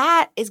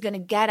that is going to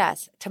get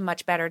us to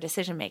much better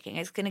decision making.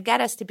 It's going to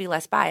get us to be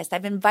less biased.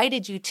 I've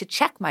invited you to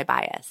check my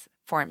bias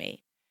for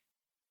me.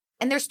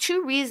 And there's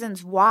 2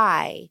 reasons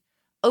why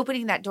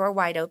opening that door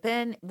wide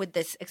open with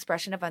this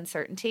expression of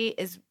uncertainty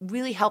is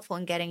really helpful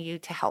in getting you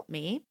to help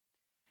me.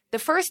 The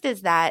first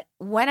is that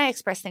when I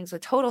express things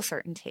with total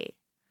certainty,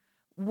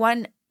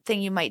 one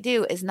thing you might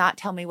do is not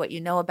tell me what you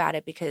know about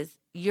it because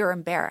you're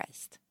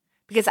embarrassed.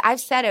 Because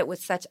I've said it with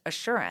such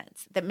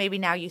assurance that maybe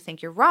now you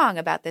think you're wrong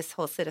about this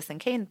whole Citizen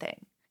Kane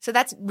thing. So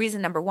that's reason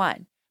number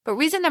 1. But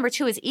reason number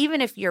 2 is even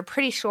if you're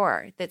pretty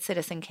sure that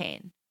Citizen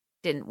Kane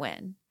didn't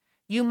win,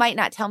 you might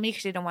not tell me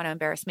because you don't want to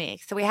embarrass me.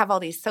 So we have all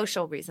these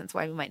social reasons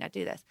why we might not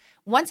do this.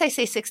 Once I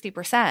say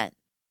 60%,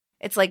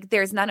 it's like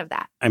there's none of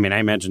that. I mean, I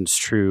imagine it's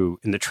true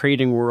in the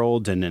trading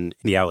world and in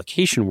the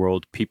allocation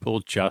world, people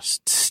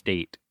just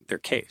state their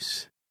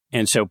case.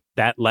 And so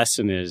that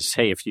lesson is,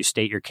 hey, if you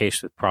state your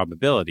case with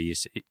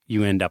probabilities,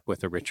 you end up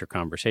with a richer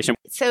conversation.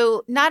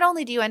 So not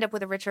only do you end up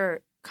with a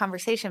richer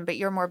conversation, but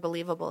you're more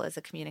believable as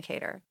a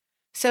communicator.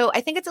 So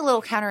I think it's a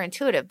little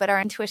counterintuitive, but our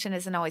intuition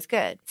isn't always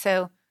good.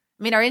 So,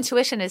 I mean, our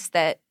intuition is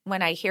that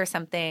when I hear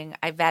something,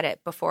 I vet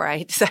it before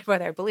I decide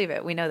whether I believe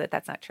it. We know that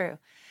that's not true.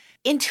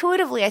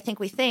 Intuitively, I think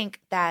we think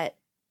that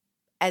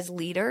as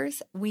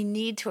leaders, we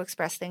need to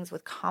express things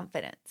with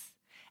confidence.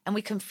 And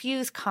we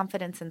confuse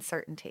confidence and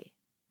certainty.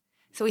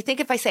 So we think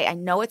if I say, I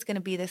know it's going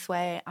to be this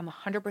way, I'm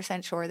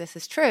 100% sure this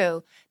is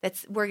true,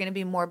 we're going to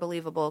be more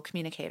believable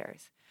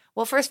communicators.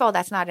 Well, first of all,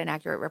 that's not an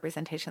accurate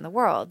representation of the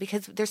world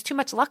because there's too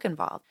much luck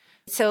involved.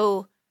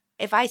 So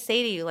if I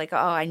say to you like, oh,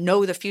 I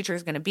know the future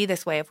is going to be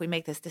this way if we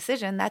make this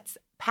decision, that's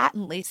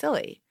patently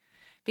silly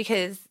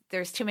because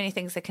there's too many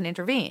things that can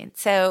intervene.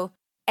 So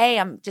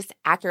I'm just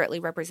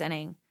accurately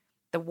representing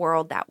the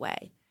world that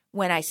way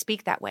when I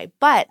speak that way.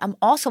 But I'm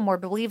also more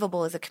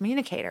believable as a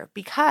communicator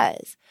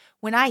because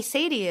when I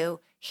say to you,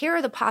 here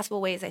are the possible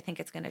ways I think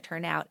it's going to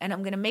turn out, and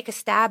I'm going to make a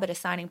stab at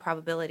assigning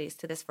probabilities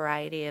to this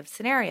variety of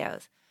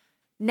scenarios.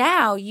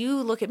 Now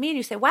you look at me and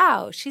you say,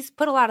 wow, she's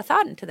put a lot of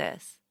thought into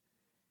this.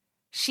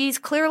 She's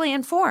clearly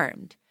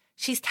informed.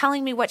 She's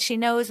telling me what she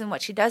knows and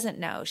what she doesn't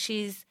know.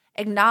 She's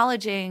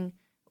acknowledging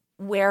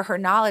where her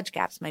knowledge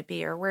gaps might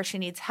be or where she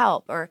needs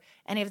help or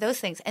any of those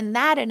things. And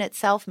that in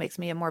itself makes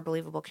me a more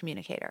believable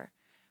communicator.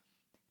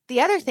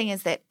 The other thing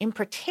is that, in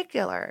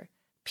particular,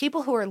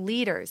 people who are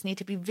leaders need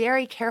to be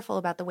very careful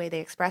about the way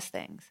they express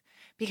things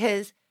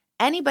because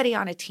anybody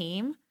on a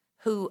team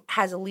who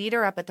has a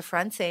leader up at the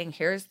front saying,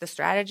 here's the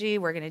strategy,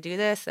 we're going to do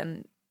this,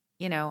 and,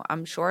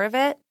 I'm sure of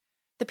it,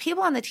 the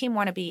people on the team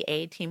want to be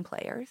team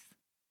players.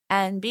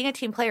 And being a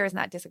team player is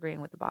not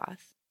disagreeing with the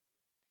boss.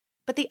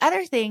 But the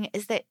other thing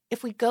is that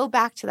if we go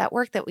back to that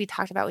work that we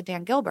talked about with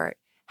Dan Gilbert,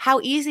 how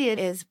easy it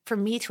is for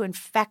me to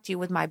infect you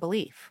with my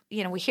belief.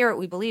 We hear it,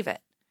 we believe it.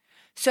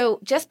 So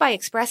just by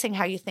expressing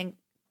how you think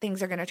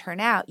things are going to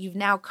turn out, you've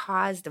now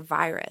caused a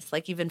virus.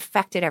 Like you've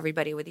infected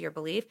everybody with your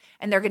belief,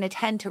 and they're going to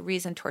tend to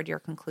reason toward your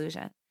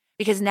conclusion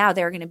because now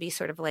they're going to be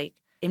sort of like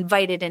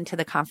invited into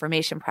the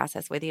confirmation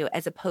process with you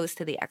as opposed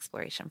to the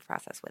exploration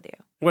process with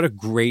you. What a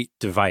great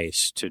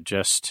device to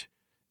just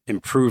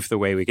improve the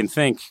way we can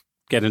think,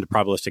 get into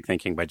probabilistic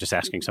thinking by just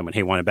asking someone,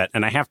 hey, want to bet?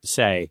 And I have to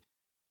say,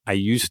 I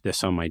used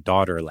this on my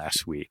daughter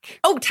last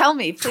week. Oh, tell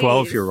me, please.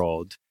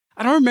 12-year-old.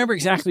 I don't remember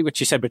exactly what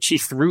she said, but she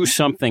threw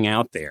something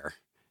out there.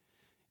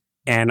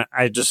 And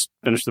I just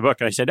finished the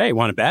book and I said, hey,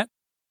 want to bet?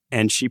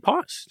 And she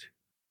paused.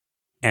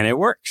 And it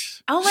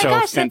works. Oh my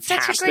gosh, that's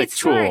such a great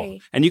story. Tool.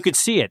 And you could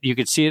see it. You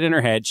could see it in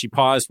her head. She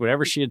paused.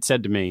 Whatever she had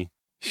said to me,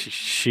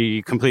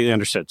 she completely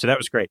understood. So that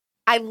was great.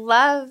 I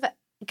love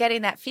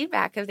getting that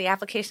feedback of the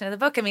application of the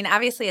book. I mean,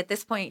 obviously at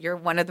this point, you're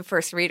one of the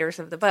first readers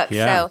of the book.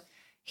 Yeah. So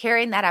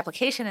hearing that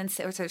application and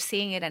sort of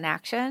seeing it in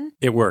action.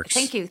 It works.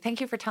 Thank you. Thank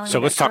you for telling me So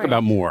that let's talk story.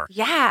 about more.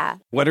 Yeah.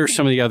 What are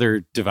some of the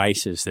other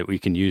devices that we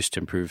can use to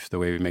improve the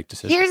way we make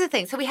decisions? Here's the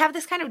thing. So we have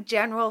this kind of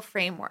general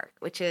framework,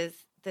 which is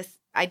this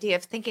idea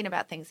of thinking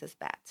about things as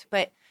bets.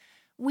 But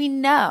we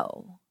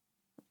know,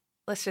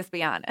 let's just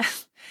be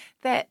honest,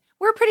 that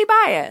we're pretty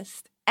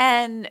biased.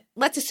 And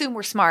let's assume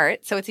we're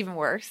smart, so it's even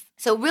worse.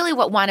 So really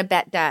what Want to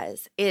Bet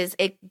does is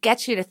it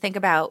gets you to think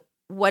about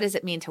what does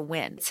it mean to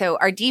win. So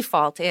our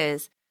default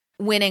is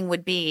winning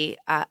would be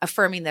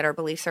affirming that our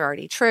beliefs are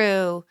already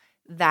true,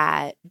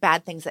 that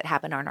bad things that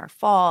happen aren't our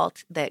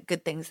fault, that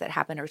good things that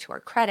happen are to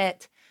our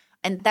credit.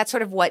 And that's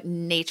sort of what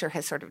nature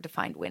has sort of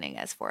defined winning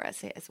as for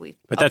us as we've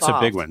But that's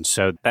evolved. a big one.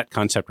 So that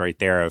concept right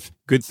there of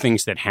good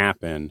things that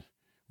happen,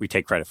 we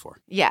take credit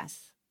for.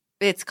 Yes.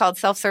 It's called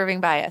self-serving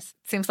bias.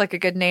 Seems like a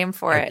good name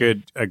for it.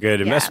 A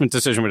good investment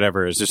decision,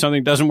 whatever. Is there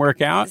something that doesn't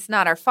work out? It's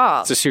not our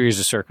fault. It's a series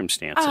of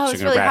circumstances. Oh, You're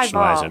it's going really to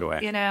rationalize high it vol, away.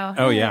 you know?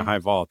 Oh, yeah, high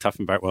vol, tough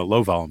environment. Well,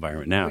 low vol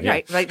environment now. Yeah.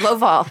 Right, like low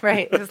vol,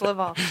 right. It was low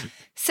vol.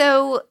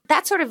 So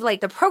that's sort of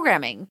like the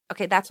programming.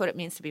 Okay, that's what it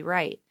means to be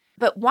right.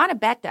 But Want to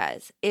Bet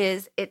does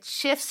is it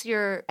shifts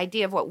your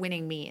idea of what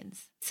winning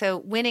means. So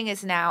winning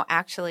is now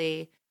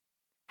actually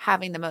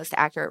having the most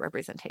accurate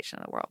representation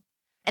of the world.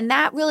 And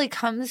that really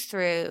comes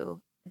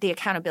through the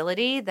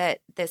accountability that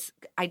this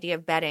idea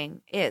of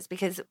betting is.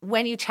 Because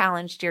when you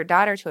challenged your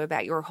daughter to a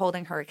bet, you were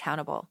holding her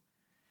accountable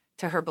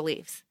to her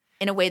beliefs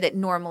in a way that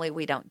normally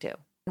we don't do.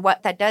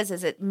 What that does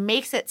is it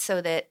makes it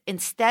so that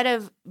instead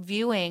of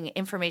viewing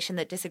information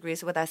that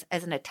disagrees with us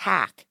as an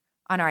attack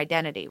on our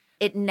identity,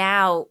 it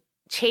now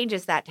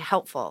changes that to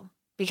helpful.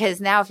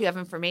 Because now if you have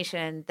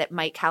information that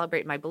might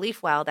calibrate my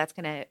belief well, that's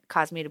going to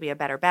cause me to be a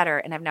better,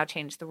 and I've now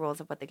changed the rules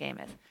of what the game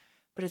is.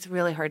 But it's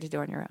really hard to do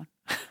on your own.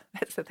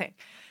 That's the thing.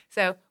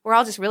 So we're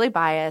all just really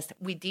biased.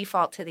 We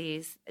default to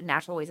these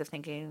natural ways of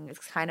thinking. It's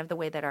kind of the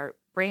way that our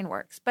brain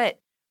works. But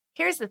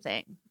here's the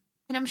thing,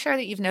 and I'm sure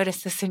that you've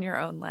noticed this in your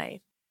own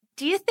life.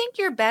 Do you think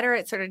you're better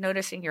at sort of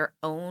noticing your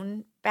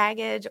own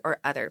baggage or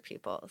other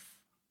people's?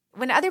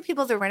 When other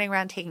people's are running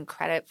around taking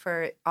credit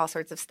for all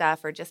sorts of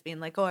stuff or just being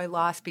like, oh, I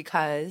lost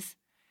because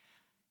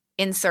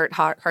insert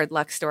hard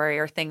luck story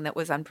or thing that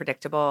was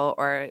unpredictable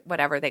or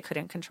whatever they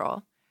couldn't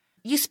control.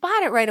 You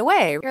spot it right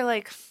away. You're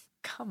like,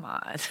 come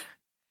on.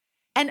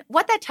 And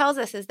what that tells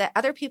us is that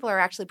other people are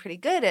actually pretty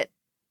good at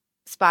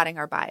spotting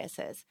our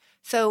biases.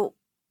 So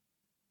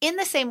in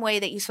the same way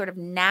that you sort of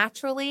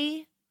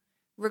naturally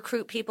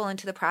recruit people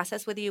into the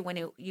process with you when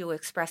you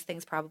express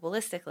things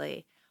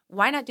probabilistically,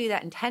 why not do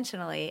that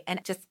intentionally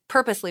and just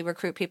purposely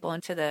recruit people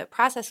into the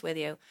process with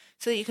you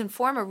so that you can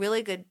form a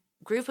really good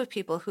group of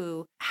people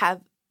who have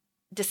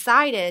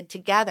decided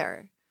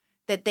together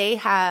that they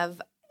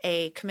have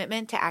a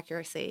commitment to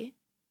accuracy,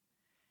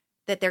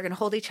 that they're going to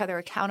hold each other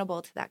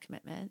accountable to that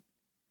commitment,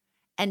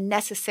 and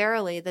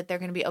necessarily that they're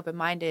going to be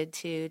open-minded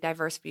to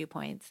diverse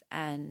viewpoints,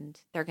 and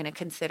they're going to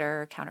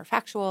consider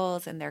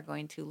counterfactuals, and they're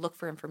going to look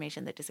for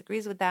information that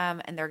disagrees with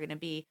them, and they're going to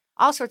be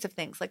all sorts of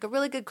things, like a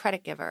really good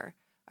credit giver,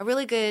 a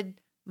really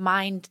good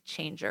mind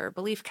changer,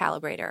 belief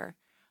calibrator,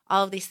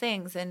 all of these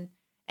things, and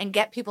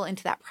get people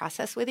into that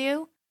process with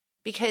you,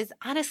 because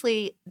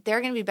honestly,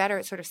 they're going to be better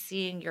at sort of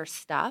seeing your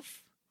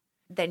stuff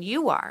than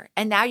you are.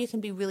 And now you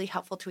can be really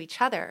helpful to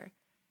each other.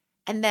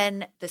 And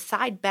then the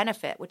side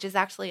benefit, which is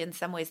actually in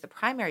some ways the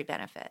primary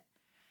benefit,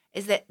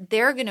 is that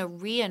they're going to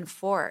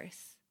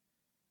reinforce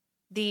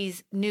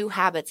these new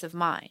habits of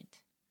mind.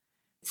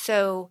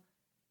 So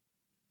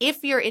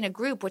if you're in a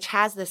group which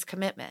has this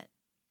commitment,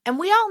 and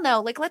we all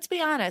know, like, let's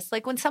be honest,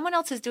 like when someone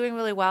else is doing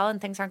really well and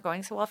things aren't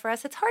going so well for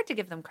us, it's hard to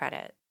give them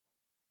credit.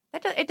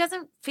 It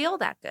doesn't feel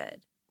that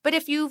good. But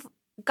if you've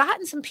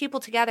gotten some people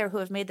together who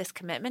have made this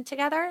commitment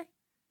together,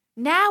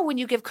 now when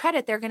you give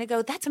credit, they're going to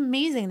go, that's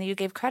amazing that you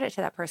gave credit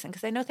to that person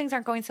because I know things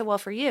aren't going so well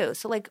for you.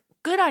 So like,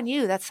 good on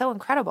you. That's so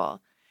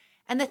incredible.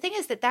 And the thing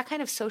is that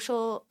kind of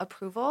social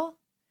approval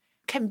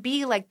can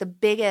be like the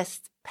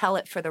biggest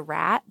pellet for the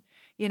rat,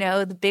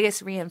 the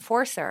biggest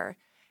reinforcer.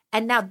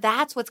 And now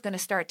that's what's going to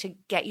start to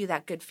get you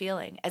that good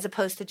feeling, as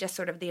opposed to just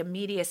sort of the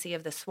immediacy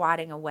of the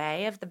swatting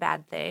away of the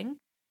bad thing.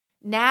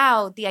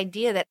 Now, the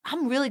idea that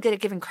I'm really good at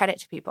giving credit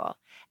to people,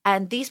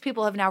 and these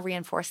people have now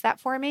reinforced that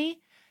for me,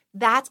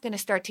 that's going to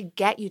start to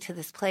get you to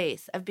this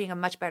place of being a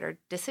much better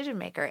decision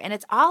maker. And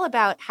it's all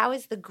about how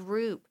is the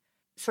group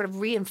sort of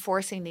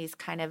reinforcing these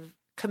kind of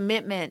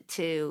commitment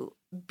to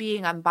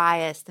being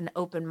unbiased and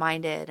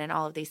open-minded and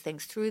all of these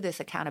things through this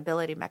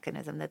accountability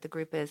mechanism that the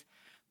group is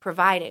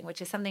providing,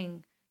 which is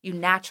something you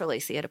naturally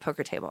see at a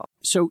poker table.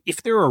 So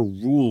if there are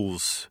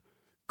rules,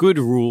 good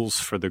rules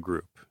for the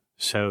group,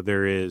 so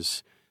there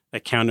is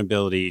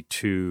accountability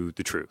to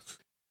the truth.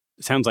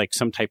 It sounds like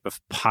some type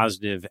of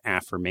positive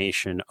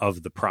affirmation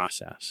of the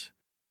process.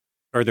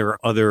 Are there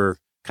other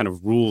kind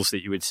of rules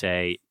that you would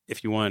say,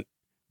 if you want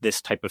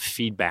this type of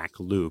feedback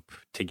loop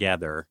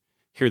together,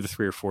 here are the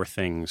 3 or 4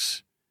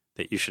 things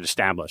that you should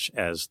establish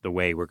as the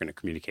way we're going to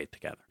communicate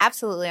together?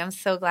 Absolutely. I'm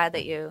so glad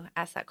that you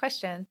asked that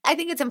question. I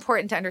think it's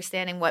important to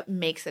understanding what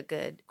makes a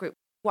good group.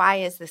 Why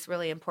is this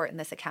really important,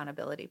 this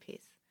accountability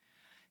piece?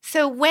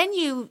 So when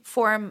you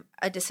form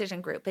a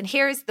decision group, and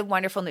here's the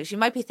wonderful news, you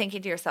might be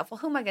thinking to yourself, well,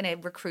 who am I going to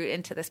recruit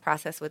into this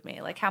process with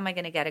me? Like, how am I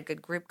going to get a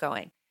good group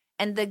going?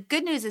 And the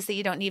good news is that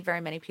you don't need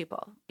very many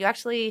people. You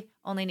actually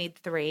only need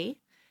 3.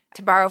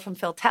 To borrow from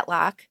Phil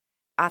Tetlock,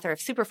 author of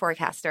Super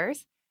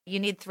Forecasters, you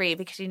need 3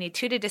 because you need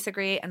 2 to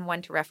disagree and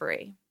 1 to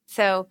referee.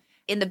 So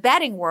in the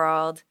betting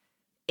world,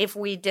 if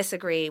we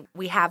disagree,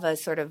 we have a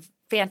sort of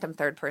phantom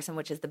third person,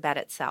 which is the bet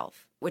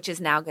itself, which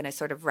is now going to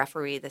sort of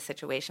referee the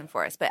situation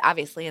for us. But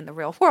obviously in the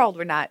real world,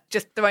 we're not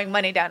just throwing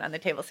money down on the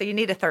table. So you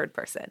need a third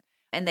person,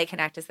 and they can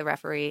act as the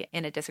referee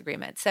in a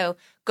disagreement. So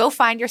go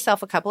find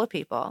yourself a couple of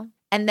people,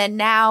 and then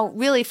now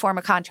really form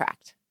a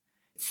contract.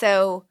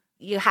 So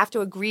you have to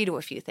agree to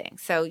a few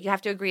things. So you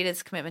have to agree to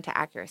this commitment to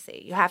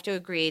accuracy. You have to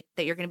agree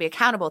that you're going to be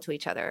accountable to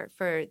each other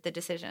for the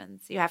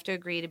decisions. You have to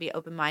agree to be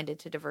open-minded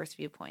to diverse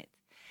viewpoints.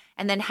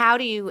 And then how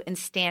do you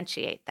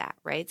instantiate that,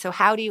 right? So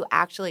how do you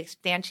actually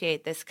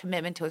instantiate this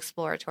commitment to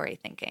exploratory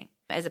thinking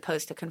as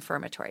opposed to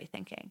confirmatory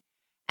thinking?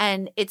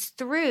 And it's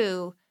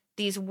through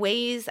these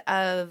ways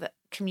of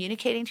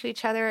communicating to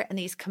each other and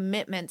these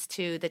commitments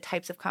to the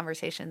types of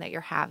conversation that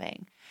you're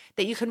having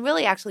that you can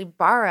really actually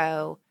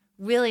borrow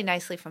really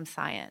nicely from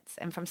science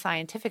and from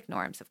scientific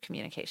norms of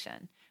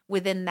communication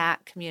within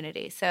that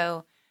community.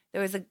 So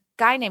there was a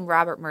guy named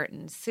Robert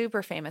Merton,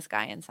 super famous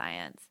guy in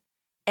science,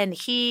 and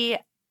he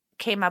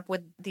came up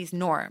with these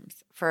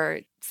norms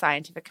for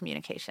scientific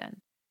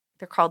communication.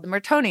 They're called the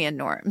Mertonian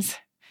norms.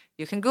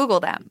 You can Google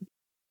them,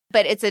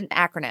 but it's an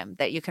acronym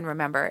that you can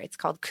remember. It's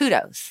called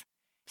KUDOS.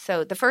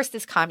 So the first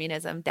is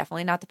communism,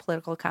 definitely not the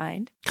political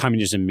kind.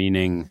 Communism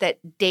meaning? That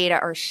data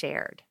are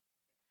shared.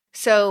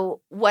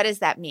 So what does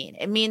that mean?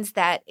 It means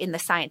that in the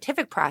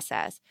scientific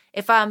process,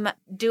 if I'm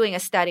doing a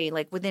study,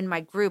 like within my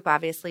group,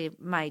 obviously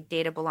my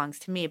data belongs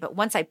to me. But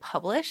once I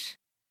publish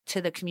to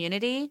the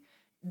community,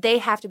 they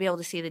have to be able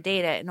to see the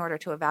data in order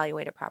to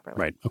evaluate it properly.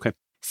 Right. Okay.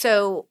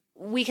 So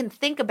we can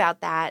think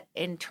about that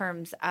in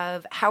terms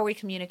of how are we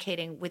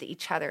communicating with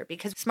each other,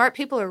 because smart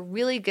people are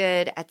really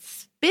good at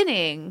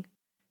spinning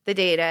the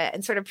data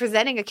and sort of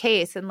presenting a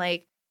case and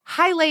like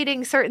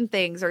highlighting certain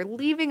things or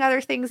leaving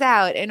other things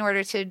out in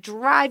order to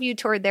drive you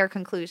toward their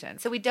conclusion.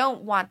 So we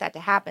don't want that to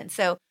happen.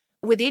 So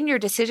within your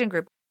decision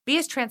group, be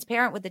as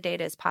transparent with the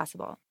data as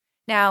possible.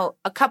 Now,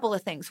 a couple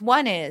of things.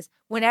 One is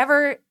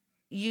whenever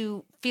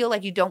you feel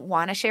like you don't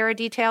want to share a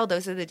detail,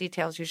 those are the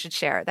details you should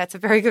share. That's a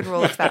very good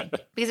rule of thumb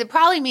because it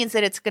probably means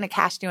that it's going to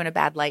cast you in a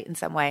bad light in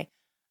some way.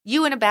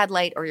 You in a bad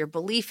light, or your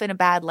belief in a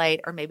bad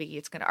light, or maybe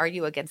it's going to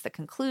argue against the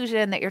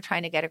conclusion that you're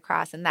trying to get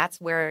across. And that's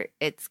where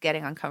it's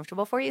getting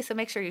uncomfortable for you. So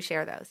make sure you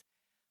share those.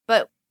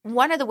 But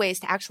one of the ways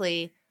to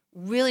actually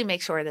really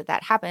make sure that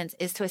that happens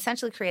is to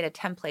essentially create a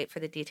template for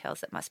the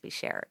details that must be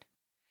shared.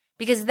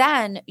 Because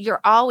then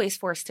you're always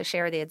forced to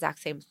share the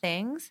exact same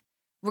things,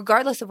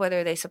 regardless of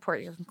whether they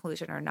support your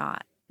conclusion or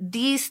not.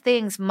 These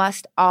things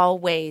must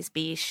always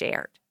be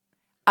shared.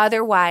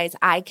 Otherwise,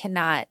 I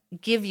cannot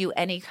give you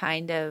any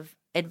kind of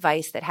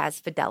advice that has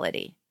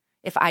fidelity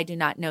if I do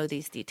not know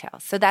these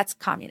details. So that's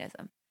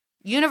communism.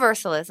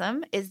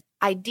 Universalism is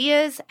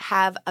ideas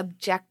have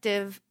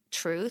objective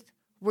truth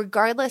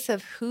regardless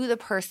of who the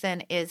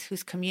person is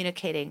who's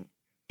communicating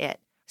it.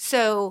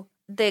 So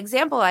the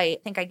example I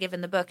think I give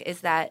in the book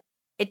is that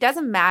it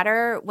doesn't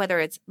matter whether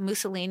it's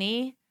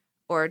Mussolini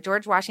or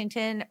George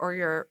Washington or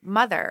your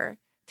mother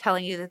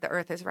telling you that the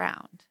earth is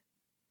round.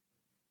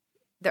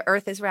 The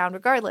earth is round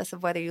regardless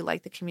of whether you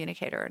like the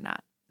communicator or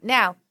not.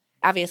 Now,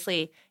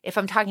 obviously, if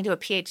I'm talking to a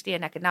PhD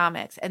in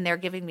economics and they're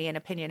giving me an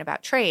opinion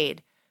about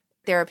trade,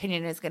 their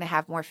opinion is going to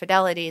have more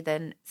fidelity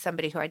than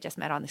somebody who I just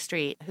met on the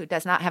street who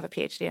does not have a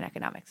PhD in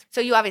economics. So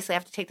you obviously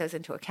have to take those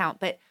into account.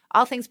 But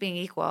all things being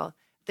equal,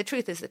 the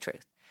truth is the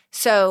truth.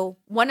 So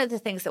one of the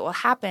things that will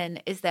happen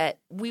is that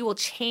we will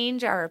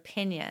change our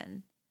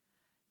opinion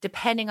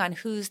depending on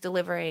who's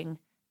delivering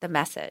the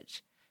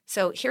message.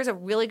 So here's a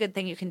really good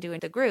thing you can do in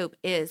the group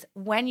is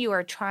when you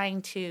are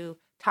trying to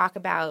talk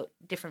about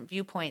different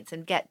viewpoints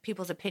and get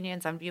people's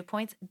opinions on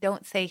viewpoints,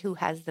 don't say who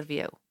has the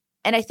view.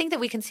 And I think that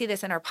we can see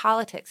this in our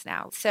politics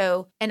now.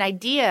 So an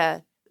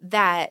idea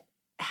that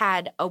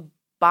had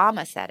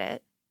Obama said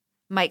it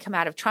might come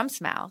out of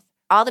Trump's mouth.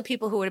 All the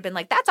people who would have been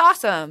like, that's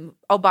awesome,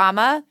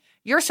 Obama,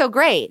 you're so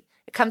great.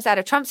 It comes out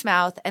of Trump's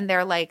mouth and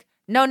they're like,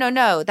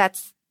 no,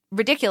 that's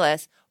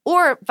ridiculous.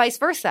 Or vice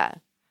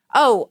versa.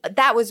 Oh,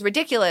 that was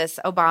ridiculous,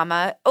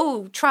 Obama.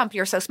 Oh, Trump,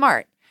 you're so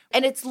smart.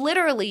 And it's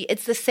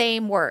the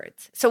same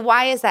words. So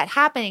why is that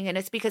happening? And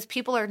it's because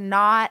people are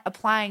not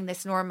applying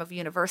this norm of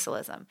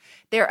universalism.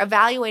 They're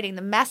evaluating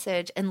the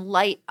message in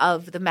light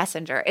of the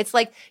messenger. It's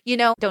like,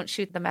 don't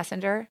shoot the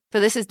messenger. So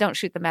this is don't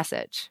shoot the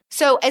message.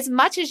 So as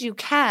much as you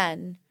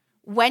can,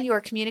 when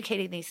you're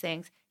communicating these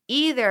things,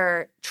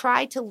 either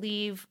try to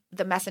leave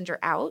the messenger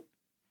out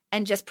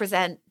and just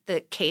present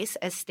the case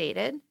as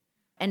stated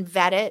and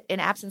vet it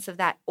in absence of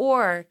that,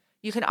 or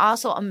you can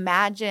also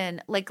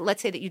imagine, like,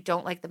 let's say that you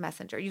don't like the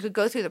messenger. You could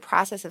go through the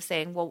process of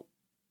saying, well,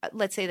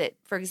 let's say that,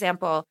 for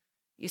example,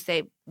 you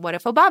say, what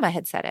if Obama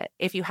had said it,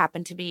 if you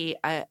happen to be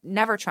a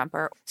never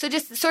Trumper? So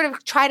just sort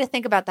of try to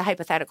think about the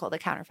hypothetical, the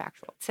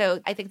counterfactual. So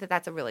I think that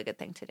that's a really good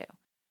thing to do.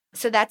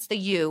 So that's the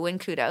U in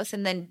kudos.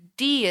 And then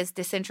D is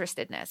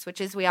disinterestedness,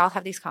 which is we all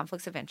have these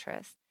conflicts of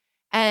interest.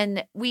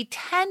 And we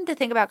tend to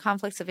think about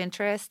conflicts of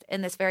interest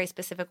in this very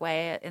specific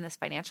way, in this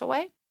financial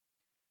way.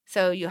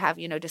 So you have,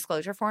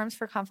 disclosure forms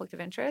for conflict of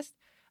interest.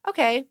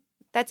 Okay,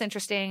 that's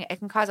interesting. It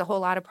can cause a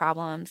whole lot of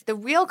problems. The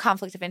real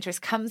conflict of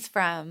interest comes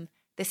from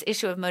this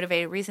issue of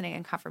motivated reasoning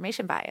and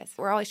confirmation bias.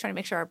 We're always trying to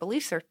make sure our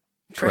beliefs are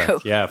true.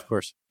 Correct. Yeah, of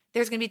course.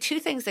 There's going to be two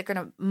things that are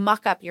going to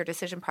muck up your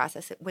decision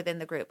process within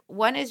the group.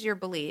 One is your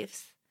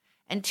beliefs,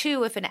 and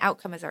two, if an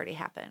outcome has already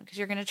happened, because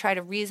you're going to try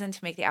to reason to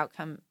make the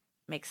outcome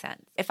make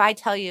sense. If I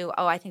tell you,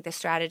 I think this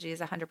strategy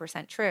is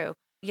 100% true,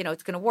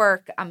 it's going to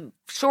work, I'm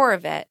sure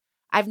of it,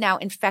 I've now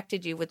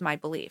infected you with my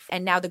belief.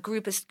 And now the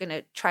group is going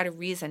to try to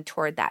reason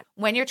toward that.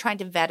 When you're trying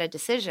to vet a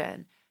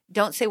decision,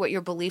 don't say what your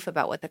belief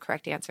about what the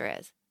correct answer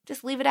is.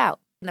 Just leave it out.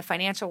 In the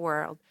financial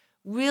world,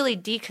 really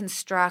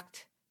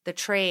deconstruct the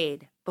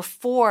trade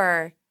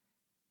before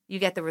you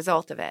get the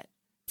result of it.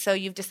 So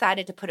you've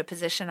decided to put a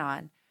position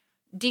on,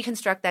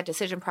 deconstruct that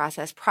decision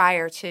process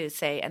prior to,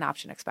 say, an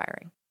option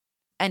expiring.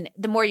 And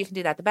the more you can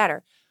do that, the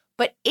better.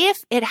 But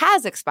if it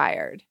has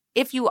expired,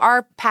 if you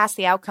are past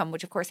the outcome,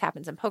 which of course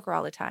happens in poker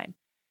all the time,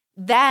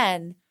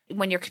 then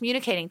when you're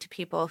communicating to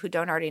people who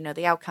don't already know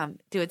the outcome,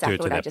 do exactly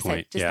what I just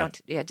said.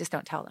 Just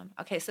don't tell them.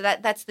 Okay, so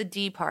that's the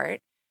D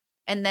part.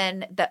 And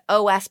then the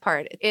OS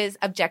part is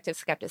objective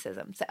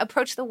skepticism. So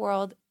approach the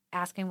world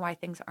asking why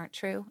things aren't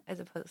true as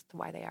opposed to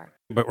why they are.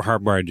 But we're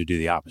hardwired to do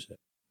the opposite.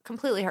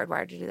 Completely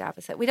hardwired to do the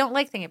opposite. We don't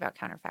like thinking about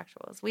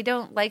counterfactuals. We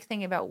don't like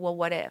thinking about, well,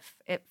 what if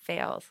it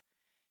fails?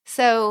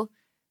 So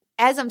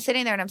as I'm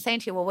sitting there and I'm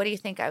saying to you, well, what do you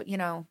think? I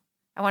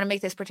want to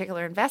make this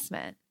particular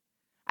investment.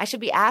 I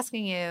should be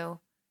asking you,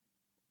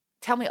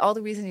 tell me all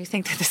the reasons you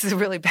think that this is a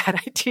really bad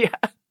idea.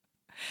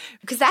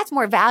 Because that's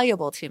more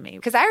valuable to me,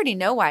 because I already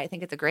know why I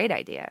think it's a great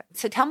idea.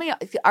 So tell me,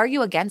 are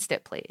you against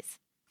it, please?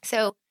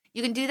 So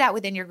you can do that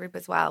within your group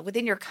as well.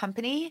 Within your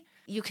company,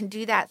 you can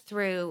do that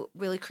through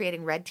really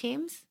creating red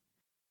teams.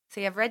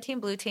 So you have red team,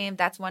 blue team.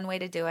 That's one way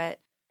to do it.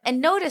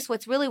 And notice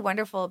what's really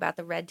wonderful about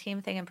the red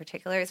team thing in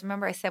particular is,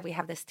 remember I said we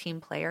have this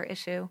team player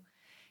issue,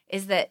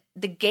 is that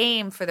the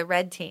game for the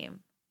red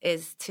team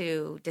is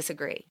to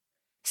disagree.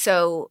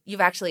 So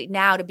you've actually,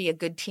 now to be a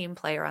good team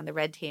player on the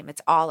red team,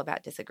 it's all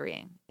about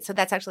disagreeing. So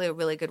that's actually a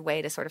really good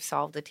way to sort of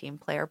solve the team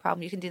player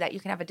problem. You can do that. You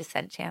can have a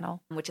dissent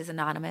channel, which is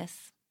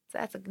anonymous. So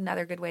that's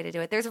another good way to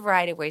do it. There's a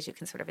variety of ways you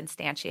can sort of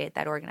instantiate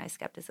that organized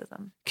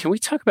skepticism. Can we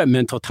talk about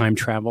mental time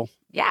travel?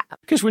 Yeah.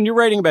 Because when you're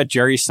writing about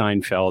Jerry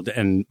Seinfeld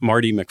and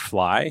Marty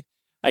McFly,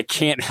 I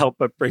can't help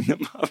but bring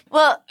them up.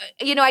 Well,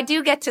 I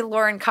do get to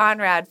Lauren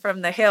Conrad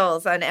from The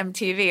Hills on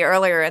MTV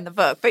earlier in the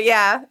book. But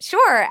yeah,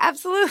 sure,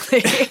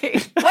 absolutely.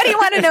 What do you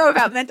want to know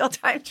about mental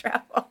time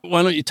travel?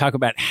 Why don't you talk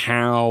about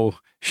how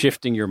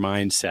shifting your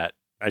mindset?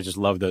 I just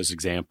love those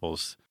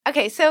examples.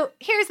 Okay, so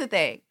here's the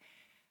thing.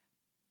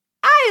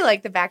 I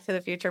like the Back to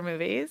the Future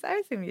movies. I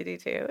assume you do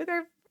too.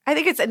 I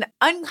think it's an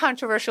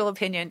uncontroversial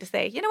opinion to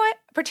say, you know what,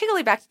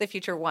 particularly Back to the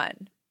Future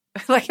 1.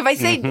 Like if I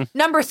say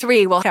number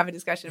 3, we'll have a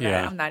discussion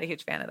about it. I'm not a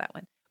huge fan of that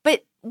one.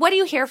 But what do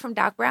you hear from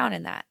Doc Brown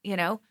in that?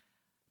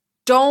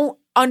 Don't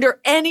under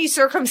any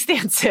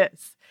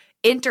circumstances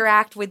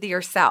interact with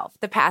yourself,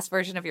 the past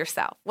version of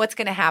yourself. What's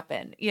going to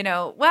happen?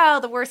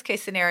 The worst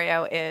case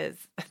scenario is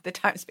the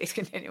time-space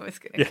continuum is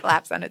going to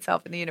collapse on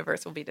itself and the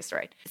universe will be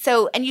destroyed.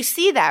 So, and you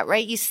see that,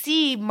 right? You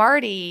see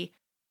Marty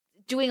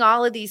doing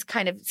all of these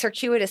kind of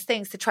circuitous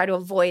things to try to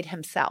avoid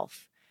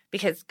himself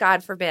because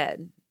God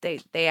forbid they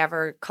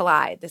ever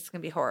collide. This is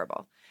going to be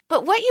horrible.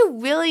 But what you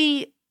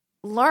really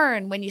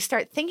learn when you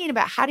start thinking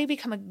about how do you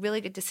become a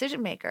really good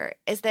decision maker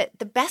is that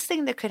the best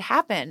thing that could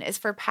happen is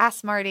for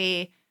past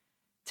Marty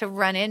to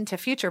run into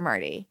future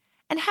Marty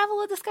and have a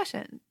little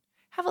discussion,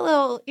 have a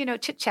little,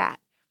 chit chat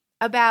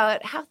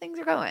about how things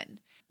are going.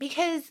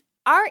 Because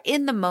our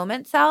in the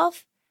moment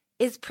self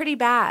is pretty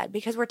bad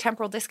because we're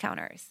temporal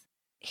discounters.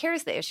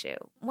 here's the issue.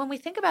 When we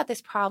think about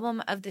this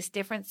problem of this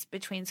difference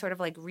between sort of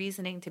like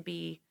reasoning to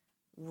be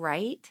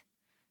right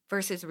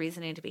versus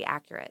reasoning to be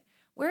accurate,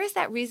 where is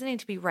that reasoning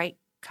to be right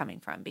coming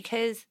from?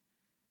 Because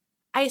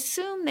I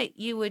assume that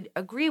you would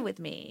agree with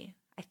me,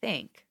 I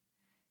think,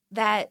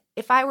 that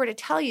if I were to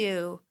tell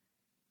you,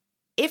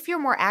 if you're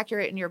more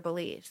accurate in your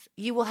beliefs,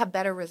 you will have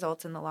better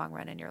results in the long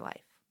run in your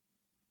life.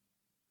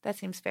 That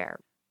seems fair.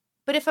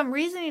 But if I'm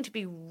reasoning to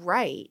be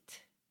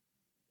right,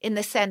 in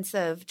the sense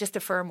of just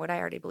affirm what I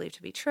already believe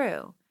to be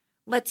true,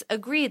 let's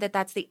agree that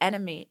that's the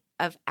enemy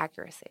of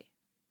accuracy.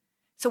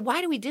 So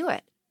why do we do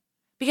it?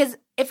 Because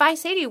if I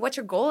say to you, what's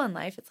your goal in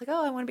life? It's like,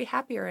 oh, I want to be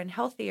happier and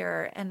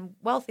healthier and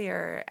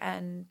wealthier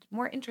and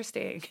more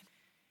interesting.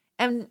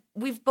 And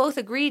we've both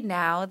agreed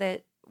now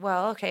that,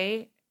 well,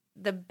 okay,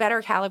 the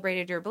better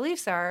calibrated your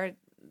beliefs are,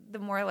 the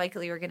more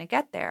likely you're going to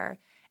get there.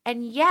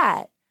 And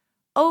yet,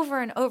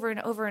 over and over and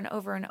over and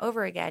over and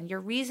over again,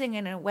 you're reasoning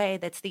in a way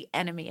that's the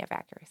enemy of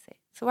accuracy.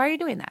 So why are you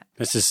doing that?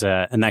 This is,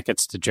 and that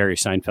gets to Jerry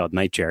Seinfeld,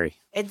 Night Jerry.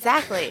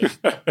 Exactly.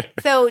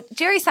 So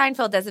Jerry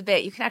Seinfeld does a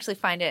bit. You can actually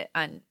find it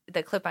on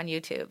the clip on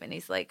YouTube. And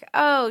he's like,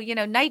 oh,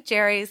 Night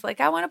Jerry's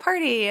like, I want to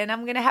party and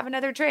I'm going to have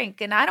another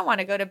drink and I don't want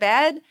to go to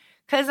bed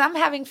because I'm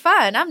having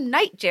fun. I'm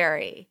Night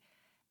Jerry.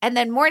 And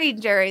then Morning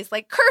Jerry's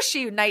like, curse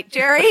you, Night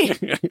Jerry.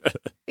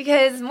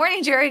 Because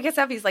Morning Jerry gets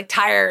up, he's like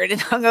tired and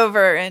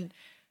hungover and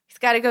he's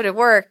got to go to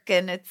work.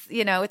 And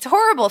it's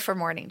horrible for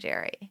Morning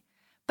Jerry.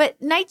 But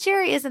Night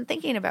Jerry isn't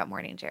thinking about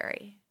Morning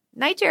Jerry.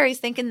 Night Jerry's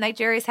thinking Night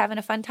Jerry's having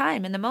a fun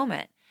time in the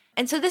moment.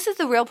 And so this is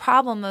the real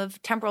problem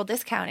of temporal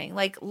discounting,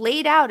 like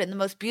laid out in the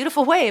most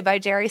beautiful way by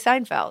Jerry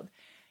Seinfeld,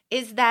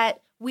 is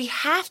that we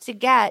have to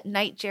get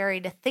Night Jerry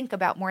to think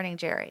about Morning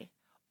Jerry.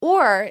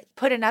 Or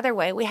put another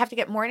way, we have to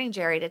get Morning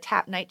Jerry to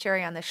tap Night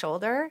Jerry on the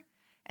shoulder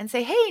and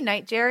say, hey,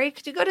 Night Jerry,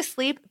 could you go to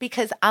sleep?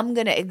 Because I'm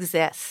going to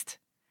exist.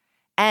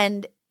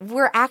 And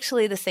we're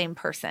actually the same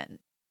person.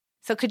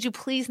 So could you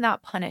please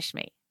not punish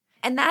me?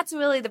 And that's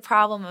really the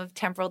problem of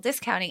temporal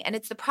discounting. And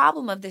it's the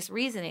problem of this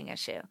reasoning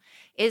issue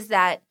is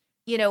that,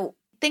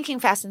 thinking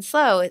fast and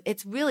slow,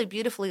 it's really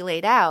beautifully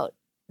laid out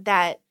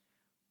that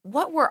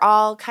what we're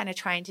all kind of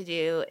trying to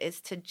do is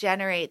to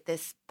generate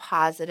this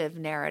positive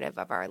narrative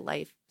of our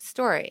life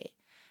story.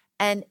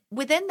 And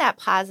within that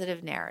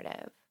positive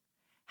narrative,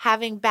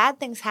 having bad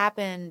things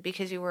happen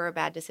because you were a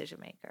bad decision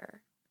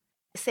maker,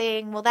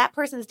 saying, well, that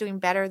person's doing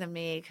better than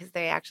me because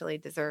they actually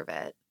deserve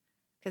it,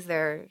 because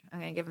I'm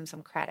going to give them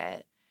some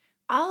credit.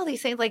 All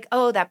these things like,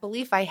 oh, that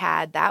belief I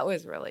had, that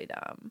was really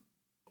dumb.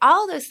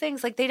 All those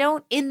things, like they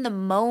don't in the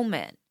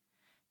moment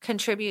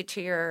contribute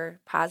to your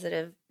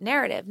positive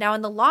narrative. Now,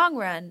 in the long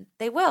run,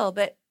 they will,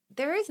 but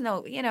there is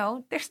no,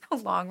 there's no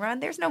long run.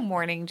 There's no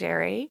Morning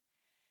Jerry.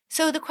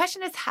 So the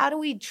question is, how do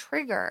we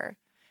trigger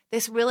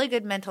this really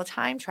good mental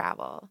time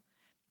travel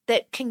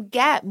that can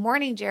get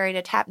Morning Jerry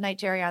to tap Night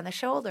Jerry on the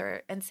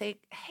shoulder and say,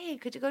 hey,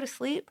 could you go to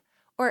sleep?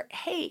 Or,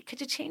 hey,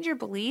 could you change your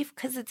belief?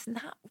 Because it's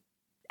not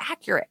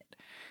accurate.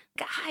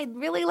 God, I'd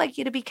really like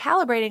you to be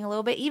calibrating a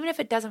little bit, even if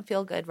it doesn't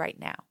feel good right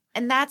now.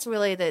 And that's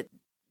really the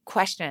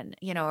question,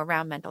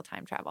 around mental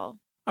time travel.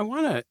 I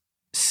want to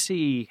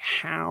see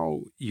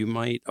how you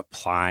might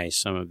apply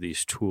some of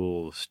these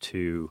tools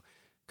to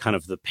kind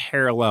of the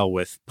parallel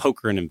with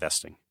poker and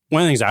investing.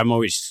 One of the things I'm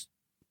always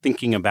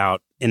thinking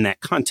about in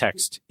that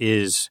context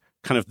is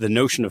kind of the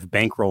notion of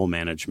bankroll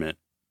management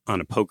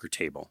on a poker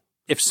table.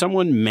 If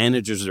someone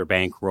manages their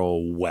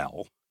bankroll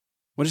well,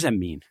 what does that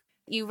mean?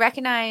 You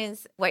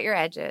recognize what your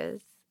edge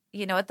is.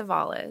 You know what the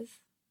vol is.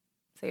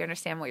 So you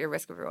understand what your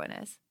risk of ruin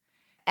is.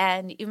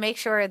 And you make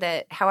sure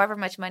that however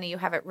much money you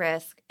have at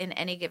risk in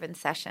any given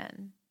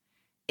session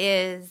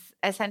is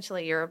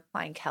essentially you're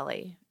applying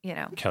Kelly,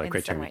 Kelly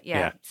criteria.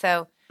 Yeah.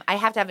 So I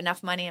have to have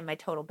enough money in my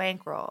total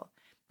bankroll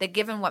that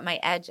given what my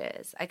edge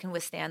is, I can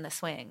withstand the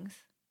swings.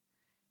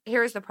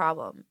 Here's the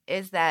problem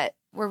is that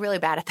we're really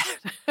bad at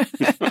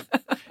that.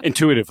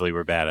 Intuitively,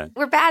 we're bad at it.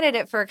 We're bad at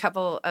it for a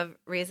couple of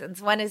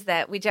reasons. One is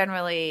that we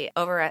generally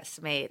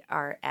overestimate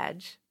our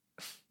edge.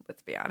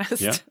 Let's be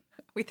honest. Yeah.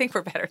 We think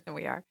we're better than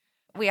we are.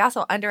 We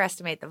also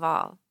underestimate the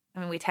vol.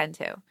 We tend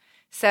to.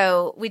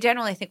 So we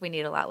generally think we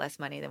need a lot less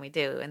money than we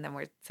do, and then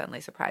we're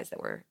suddenly surprised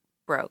that we're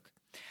broke.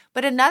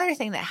 But another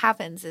thing that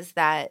happens is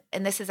that,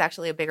 and this is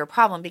actually a bigger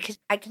problem, because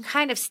I can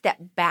kind of step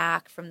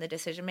back from the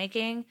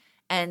decision-making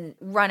and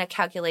run a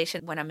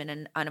calculation when I'm in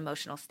an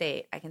unemotional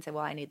state. I can say,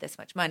 well, I need this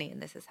much money,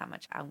 and this is how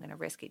much I'm going to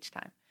risk each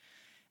time.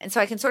 And so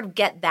I can sort of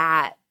get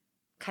that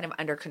kind of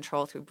under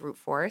control through brute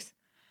force.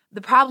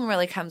 The problem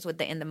really comes with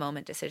the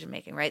in-the-moment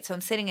decision-making, right? So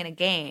I'm sitting in a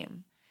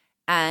game,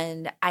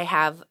 and I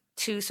have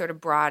two sort of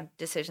broad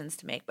decisions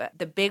to make. But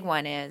the big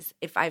one is,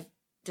 if I've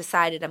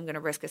decided I'm going to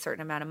risk a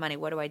certain amount of money,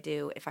 what do I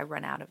do if I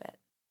run out of it?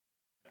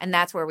 And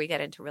that's where we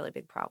get into really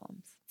big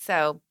problems.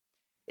 So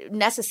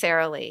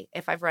necessarily,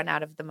 if I've run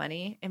out of the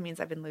money, it means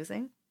I've been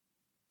losing.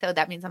 So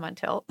that means I'm on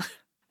tilt.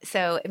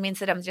 So it means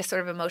that I'm just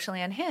sort of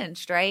emotionally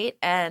unhinged, right?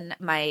 And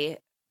my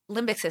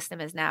limbic system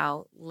is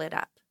now lit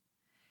up.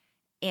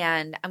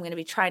 And I'm going to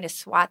be trying to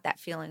swat that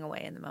feeling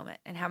away in the moment.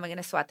 And how am I going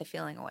to swat the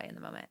feeling away in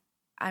the moment?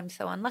 I'm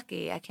so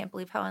unlucky. I can't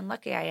believe how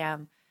unlucky I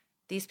am.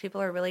 These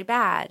people are really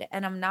bad.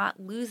 And I'm not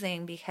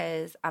losing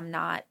because I'm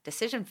not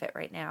decision fit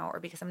right now or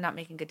because I'm not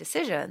making good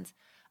decisions.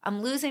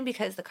 I'm losing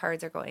because the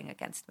cards are going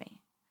against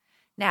me.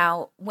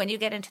 Now, when you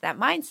get into that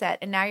mindset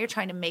and now you're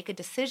trying to make a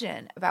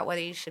decision about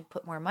whether you should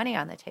put more money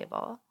on the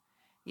table,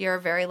 you're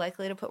very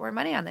likely to put more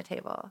money on the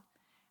table.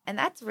 And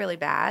that's really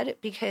bad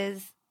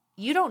because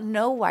you don't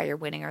know why you're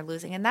winning or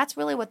losing. And that's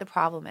really what the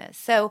problem is.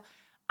 So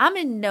I'm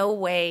in no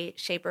way,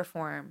 shape, or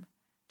form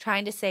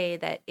trying to say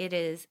that it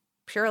is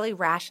purely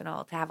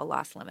rational to have a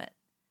loss limit,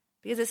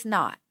 because it's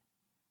not.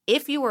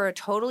 If you were a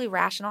totally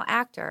rational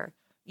actor,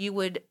 you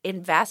would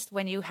invest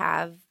when you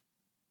have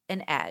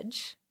an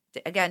edge,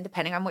 again,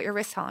 depending on what your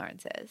risk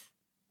tolerance is,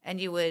 and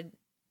you would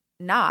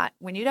not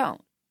when you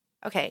don't.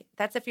 Okay,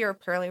 that's if you're a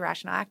purely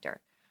rational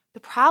actor. The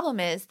problem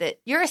is that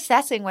you're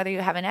assessing whether you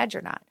have an edge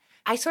or not.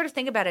 I sort of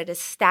think about it as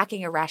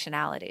stacking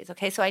irrationalities.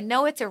 Okay, so I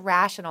know it's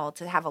irrational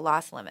to have a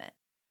loss limit,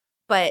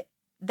 but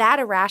that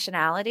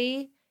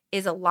irrationality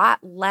is a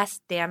lot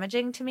less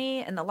damaging to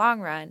me in the long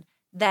run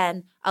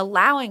than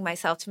allowing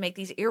myself to make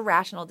these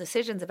irrational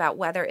decisions about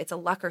whether it's a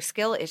luck or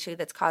skill issue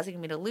that's causing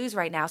me to lose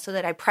right now, so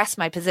that I press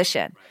my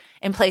position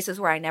in places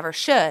where I never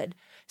should,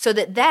 so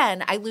that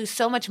then I lose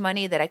so much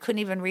money that I couldn't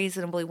even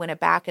reasonably win it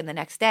back in the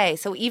next day.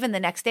 So even the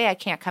next day, I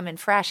can't come in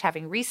fresh,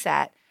 having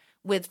reset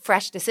with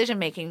fresh decision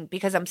making,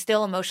 because I'm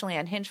still emotionally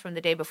unhinged from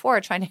the day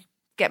before trying to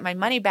get my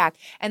money back.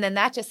 And then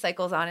that just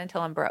cycles on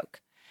until I'm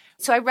broke.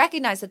 So I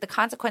recognize that the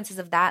consequences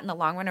of that in the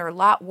long run are a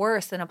lot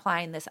worse than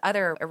applying this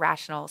other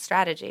irrational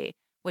strategy,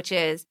 which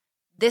is,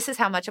 this is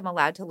how much I'm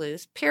allowed to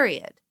lose,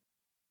 period.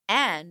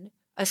 And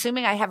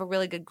assuming I have a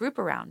really good group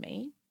around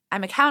me,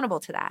 I'm accountable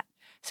to that.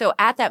 So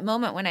at that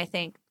moment when I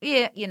think,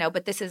 yeah,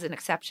 but this is an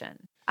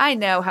exception, I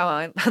know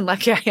how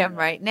unlucky I am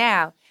right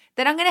now,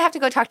 then I'm going to have to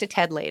go talk to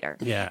Ted later.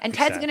 Yeah, and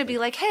Ted's going to be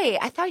like, hey,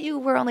 I thought you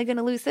were only going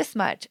to lose this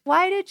much.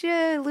 Why did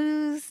you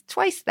lose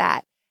twice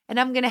that? And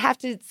I'm going to have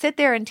to sit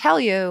there and tell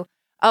you,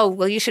 oh,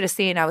 well, you should have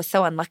seen I was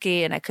so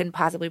unlucky and I couldn't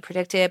possibly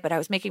predict it, but I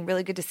was making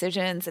really good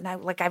decisions and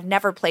I've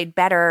never played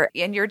better.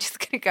 And you're just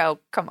going to go,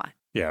 come on.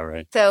 Yeah,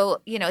 right.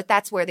 So,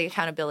 that's where the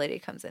accountability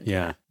comes in.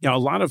 Yeah. A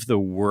lot of the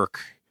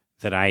work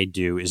that I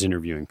do is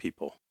interviewing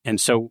people.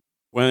 And so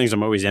one of the things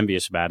I'm always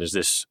envious about is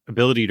this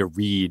ability to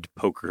read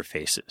poker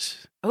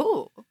faces.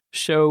 Oh.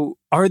 So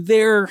are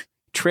there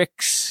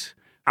tricks?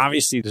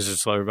 Obviously, this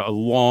is sort of a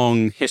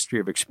long history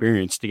of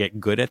experience to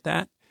get good at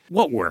that.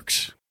 What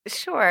works?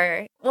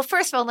 Sure. Well,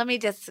 first of all, let me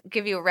just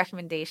give you a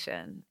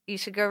recommendation. You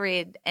should go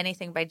read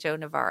anything by Joe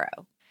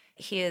Navarro.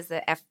 He is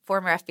a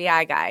former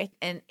FBI guy,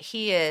 and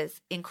he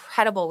is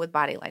incredible with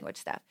body language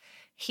stuff.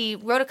 He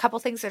wrote a couple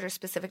things that are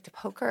specific to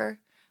poker,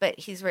 but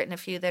he's written a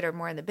few that are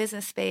more in the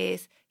business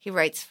space. He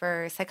writes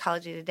for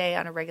Psychology Today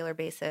on a regular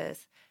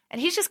basis. And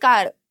he's just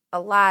got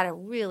a lot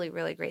of really,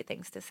 really great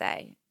things to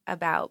say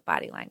about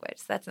body language.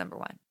 So that's number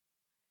one.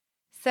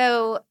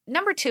 So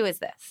number two is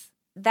this,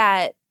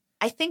 that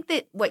I think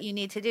that what you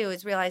need to do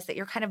is realize that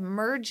you're kind of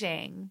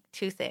merging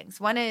two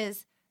things. One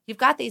is you've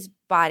got these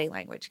body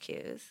language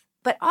cues,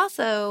 but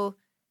also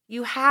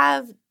you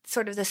have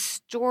sort of the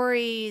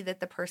story that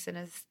the person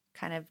is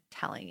kind of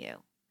telling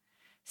you.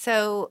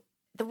 So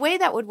the way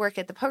that would work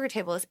at the poker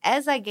table is,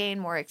 as I gain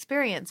more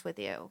experience with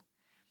you,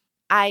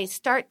 I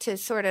start to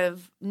sort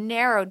of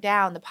narrow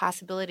down the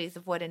possibilities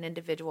of what an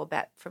individual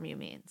bet from you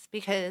means,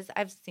 because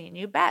I've seen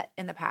you bet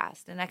in the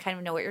past and I kind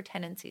of know what your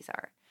tendencies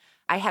are.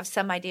 I have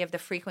some idea of the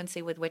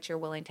frequency with which you're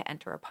willing to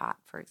enter a pot,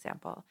 for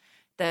example,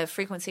 the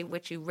frequency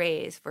which you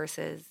raise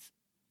versus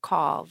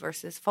call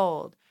versus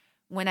fold.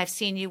 When I've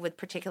seen you with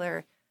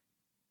particular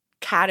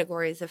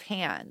categories of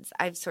hands,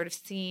 I've sort of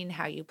seen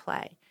how you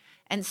play.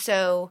 And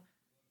so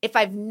if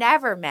I've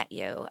never met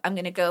you, I'm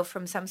going to go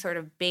from some sort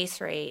of base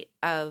rate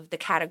of the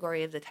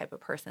category of the type of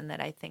person that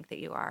I think that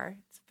you are.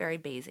 It's very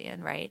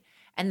Bayesian, right?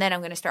 And then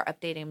I'm going to start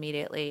updating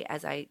immediately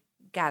as I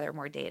gather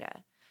more data.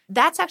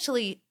 That's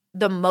actually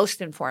the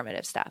most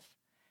informative stuff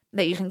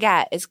that you can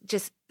get, is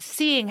just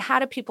seeing how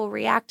do people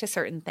react to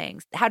certain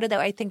things. How do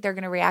I think they're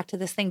going to react to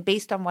this thing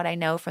based on what I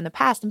know from the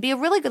past, and be a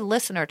really good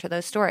listener to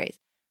those stories.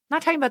 I'm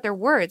not talking about their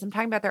words. I'm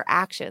talking about their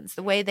actions,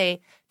 the way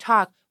they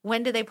talk.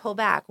 When do they pull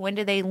back? When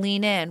do they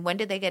lean in? When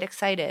do they get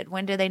excited?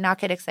 When do they not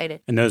get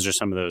excited? And those are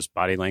some of those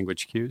body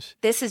language cues?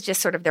 This is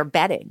just sort of their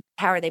betting.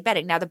 How are they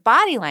betting? Now, the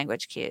body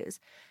language cues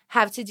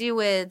have to do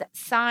with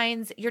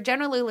signs. You're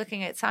generally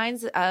looking at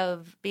signs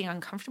of being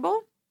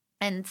uncomfortable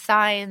and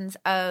signs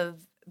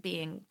of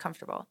being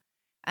comfortable.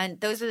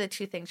 And those are the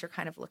two things you're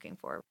kind of looking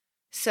for.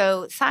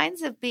 So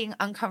signs of being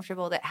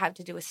uncomfortable that have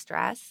to do with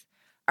stress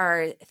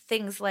are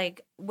things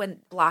like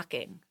when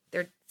blocking.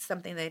 They're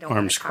something they don't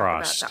want to talk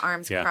about. The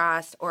arms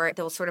crossed, or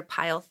they'll sort of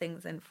pile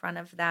things in front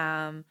of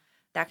them,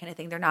 that kind of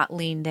thing. They're not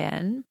leaned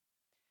in.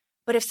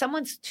 But if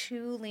someone's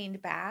too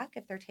leaned back,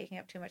 if they're taking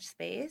up too much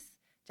space,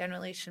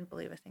 generally you shouldn't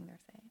believe a thing they're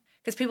saying.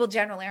 Because people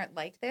generally aren't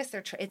like this.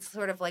 It's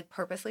sort of like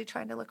purposely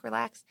trying to look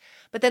relaxed.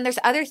 But then there's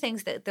other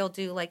things that they'll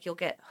do, like you'll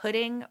get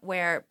hooding,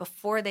 where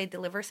before they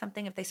deliver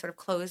something, if they sort of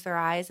close their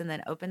eyes and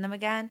then open them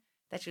again,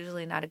 That's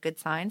usually not a good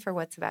sign for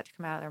what's about to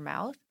come out of their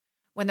mouth.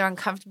 When they're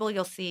uncomfortable,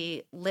 you'll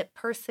see lip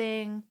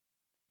pursing.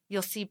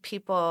 You'll see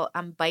people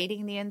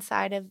biting the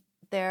inside of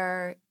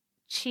their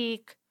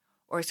cheek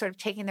or sort of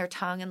taking their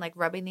tongue and like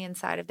rubbing the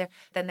inside of their.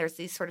 Then there's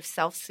these sort of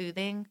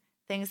self-soothing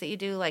things that you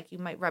do, like you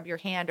might rub your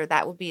hand, or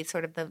that would be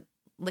sort of the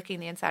licking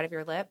the inside of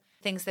your lip,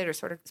 things that are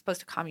sort of supposed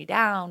to calm you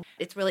down.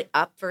 It's really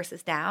up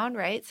versus down,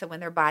 right? So when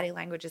their body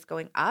language is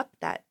going up,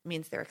 that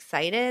means they're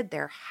excited,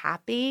 they're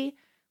happy.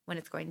 When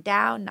it's going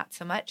down, not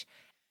so much.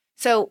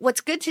 So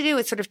what's good to do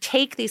is sort of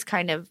take these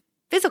kind of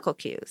physical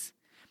cues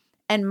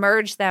and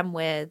merge them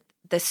with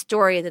the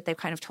story that they've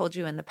kind of told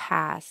you in the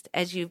past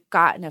as you've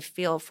gotten a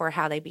feel for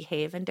how they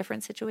behave in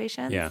different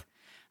situations. Yeah.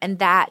 And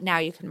that now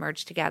you can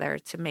merge together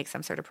to make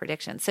some sort of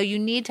prediction. So you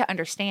need to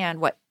understand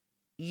what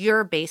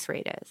your base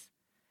rate is.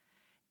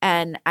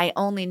 And I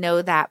only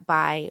know that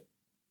by,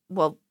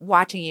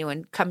 watching you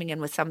and coming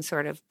in with some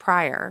sort of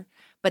prior.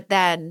 But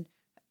then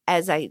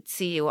as I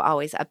see you,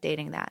 always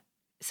updating that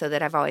so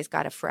that I've always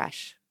got a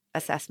fresh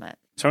assessment.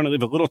 So I want to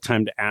leave a little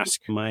time to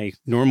ask my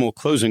normal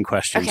closing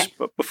questions. Okay.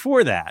 But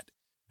before that,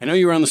 I know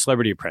you were on The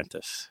Celebrity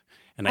Apprentice.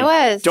 And I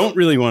was. Don't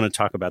really want to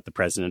talk about the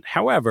president.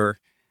 However,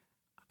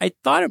 I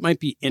thought it might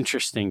be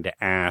interesting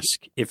to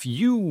ask if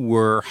you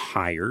were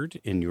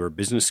hired in your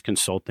business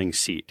consulting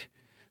seat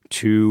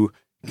to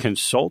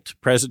consult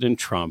President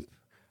Trump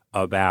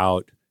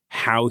about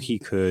how he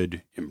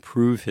could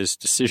improve his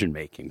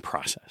decision-making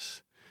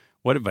process.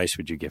 What advice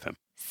would you give him?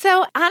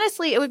 So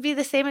honestly, it would be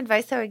the same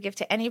advice I would give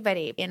to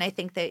anybody. And I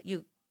think that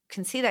you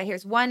can see that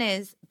here's one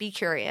is be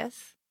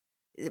curious.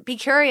 Be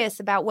curious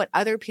about what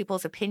other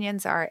people's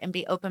opinions are and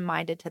be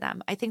open-minded to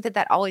them. I think that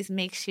that always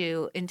makes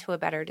you into a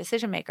better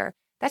decision maker.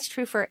 That's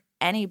true for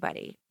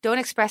anybody. Don't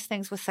express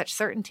things with such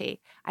certainty.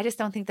 I just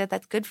don't think that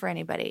that's good for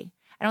anybody.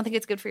 I don't think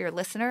it's good for your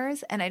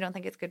listeners, and I don't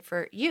think it's good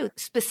for you.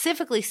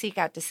 Specifically seek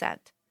out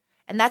dissent.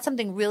 And that's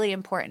something really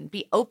important.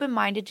 Be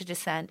open-minded to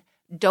dissent.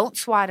 Don't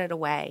swat it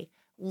away.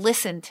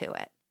 Listen to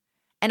it.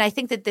 And I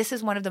think that this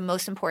is one of the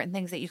most important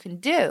things that you can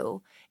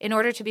do in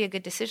order to be a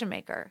good decision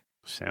maker.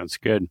 Sounds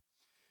good.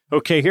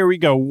 Okay, here we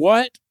go.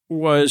 What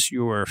was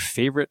your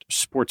favorite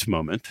sports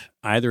moment,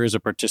 either as a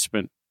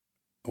participant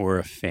or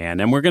a fan?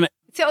 And we're going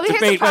to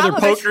debate whether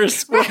poker is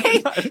sport.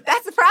 Right.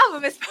 That's the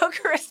problem. Is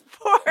poker a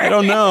sport? I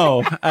don't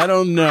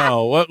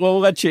know. We'll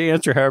let you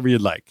answer however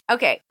you'd like.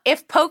 Okay.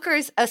 If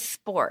poker's a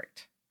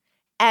sport,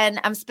 and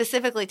I'm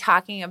specifically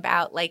talking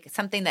about like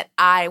something that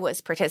I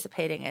was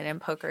participating in, and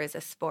poker is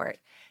a sport,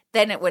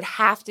 then it would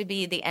have to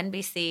be the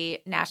NBC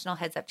National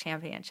Heads Up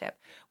Championship,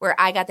 where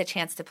I got the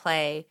chance to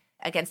play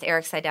against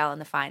Eric Seidel in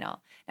the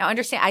final. Now,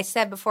 understand, I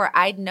said before,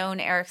 I'd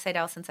known Eric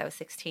Seidel since I was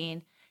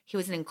 16. He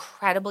was an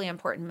incredibly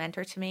important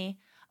mentor to me.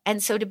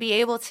 And so to be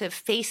able to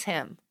face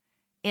him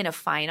in a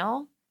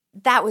final,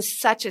 that was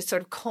such a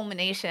sort of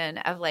culmination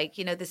of like,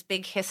 this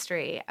big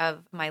history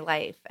of my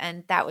life.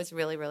 And that was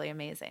really, really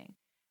amazing.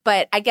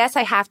 But I guess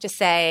I have to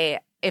say,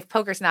 if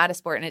poker's not a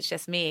sport and it's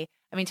just me,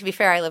 I mean, to be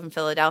fair, I live in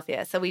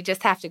Philadelphia. So we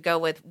just have to go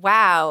with,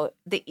 wow,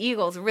 the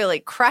Eagles really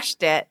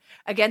crushed it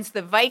against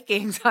the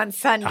Vikings on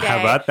Sunday. How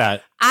about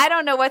that? I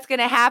don't know what's going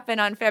to happen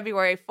on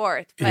February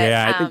 4th. But,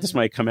 I think this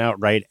might come out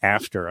right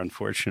after,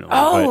 unfortunately.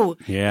 Oh,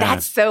 but, yeah.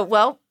 That's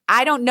so,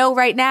 I don't know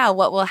right now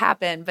what will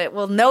happen, but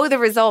we'll know the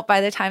result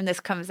by the time this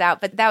comes out.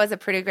 But that was a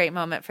pretty great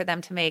moment for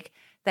them to make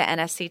the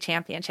NFC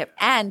Championship.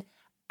 And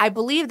I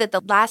believe that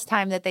the last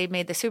time that they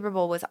made the Super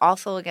Bowl was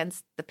also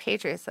against the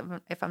Patriots,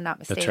 if I'm not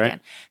mistaken. That's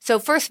right. So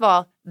first of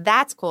all,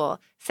 that's cool.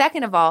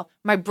 Second of all,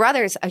 my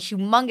brother's a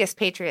humongous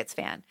Patriots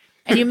fan.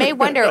 And you may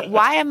wonder,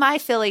 why am I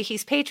Philly?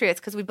 He's Patriots,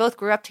 because we both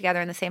grew up together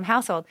in the same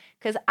household.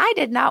 Because I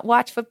did not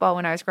watch football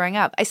when I was growing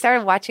up. I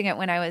started watching it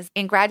when I was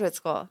in graduate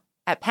school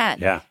at Penn.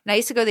 Yeah. And I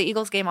used to go to the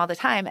Eagles game all the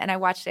time, and I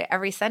watched it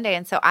every Sunday.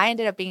 And so I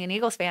ended up being an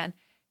Eagles fan.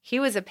 He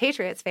was a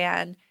Patriots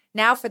fan.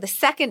 Now for the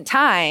second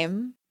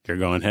time, they're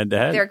going head to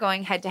head. They're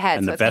going head to head.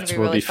 And so the bets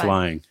will be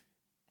flying.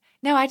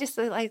 No, I just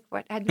like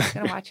what I'm just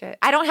going to watch it.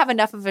 I don't have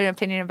enough of an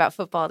opinion about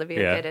football to be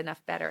a good enough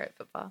better at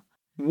football.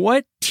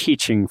 What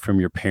teaching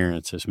from your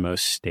parents has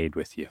most stayed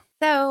with you?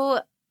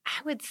 So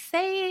I would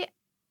say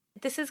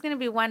this is going to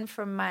be one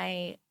from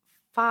my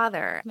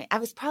father. I mean, I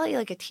was probably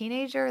like a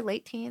teenager,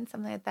 late teen,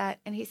 something like that.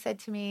 And he said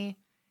to me,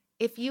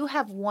 if you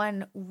have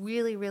one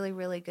really, really,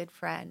 really good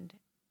friend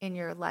in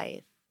your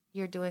life,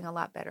 you're doing a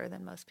lot better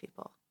than most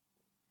people.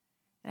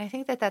 And I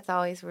think that that's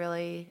always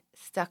really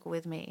stuck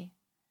with me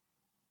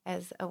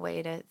as a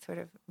way to sort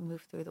of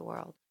move through the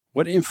world.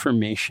 What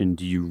information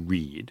do you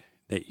read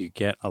that you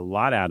get a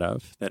lot out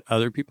of that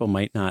other people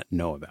might not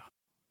know about?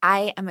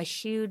 I am a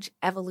huge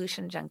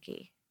evolution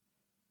junkie.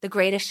 The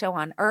Greatest Show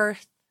on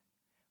Earth,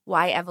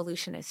 Why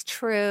Evolution is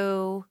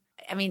True.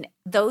 I mean,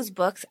 those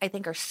books I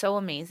think are so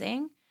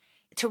amazing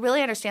to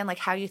really understand like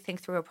how you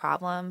think through a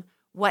problem,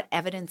 what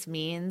evidence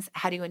means,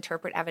 how do you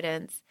interpret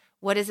evidence,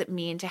 what does it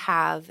mean to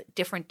have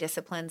different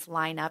disciplines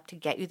line up to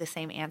get you the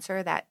same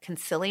answer, that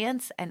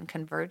consilience and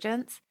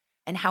convergence,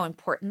 and how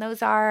important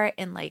those are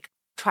in like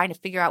trying to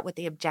figure out what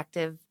the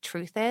objective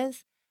truth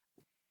is.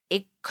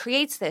 It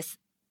creates this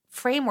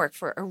framework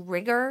for a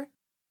rigor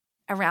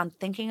around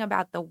thinking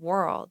about the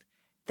world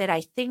that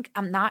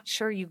I'm not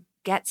sure you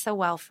get so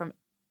well from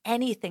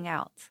anything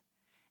else.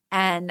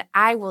 And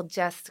I will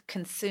just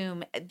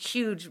consume a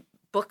huge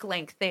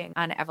book-length thing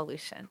on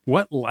evolution.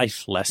 What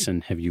life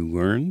lesson have you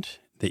learned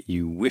that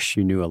you wish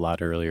you knew a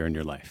lot earlier in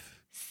your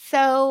life?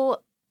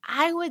 So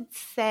I would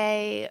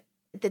say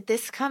that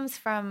this comes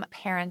from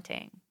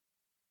parenting,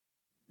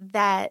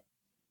 that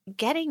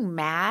getting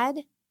mad,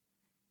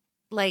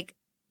 like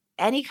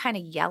any kind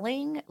of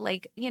yelling,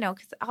 like,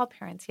 because all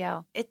parents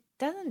yell, it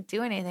doesn't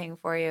do anything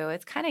for you.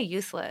 It's kind of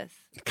useless.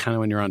 Kind of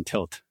when you're on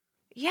tilt.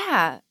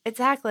 Yeah,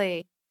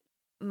 exactly.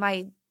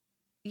 My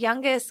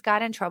youngest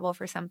got in trouble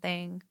for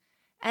something.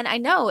 And I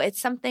know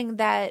it's something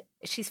that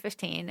she's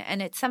 15.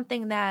 And it's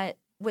something that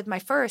with my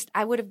first,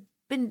 I would have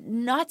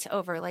been nuts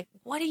over. Like,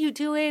 what are you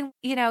doing?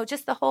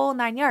 Just the whole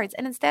 9 yards.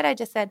 And instead I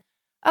just said,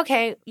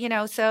 okay,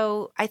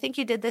 so I think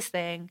you did this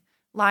thing.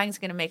 Lying's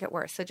going to make it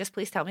worse. So just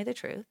please tell me the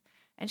truth.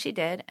 And she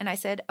did. And I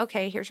said,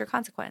 okay, here's your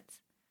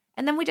consequence.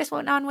 And then we just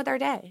went on with our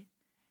day.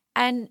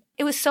 And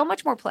it was so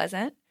much more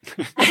pleasant.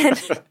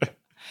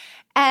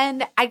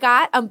 And I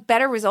got a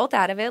better result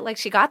out of it. Like,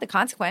 she got the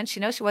consequence. She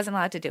knows she wasn't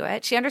allowed to do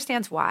it. She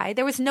understands why.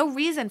 There was no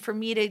reason for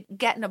me to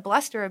get in a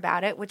bluster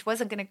about it, which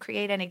wasn't going to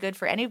create any good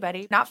for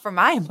anybody, not for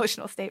my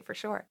emotional state for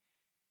sure.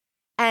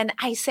 And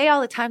I say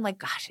all the time, like,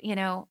 gosh,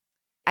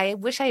 I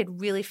wish I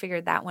had really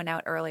figured that one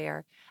out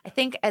earlier. I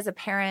think as a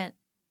parent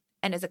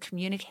and as a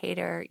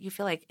communicator, you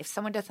feel like if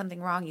someone does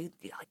something wrong,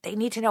 they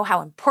need to know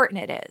how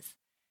important it is.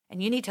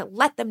 And you need to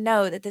let them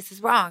know that this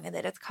is wrong and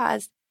that it's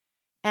caused.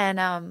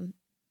 And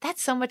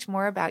that's so much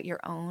more about your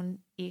own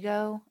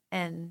ego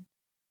and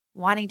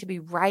wanting to be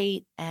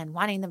right and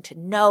wanting them to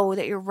know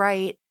that you're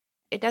right.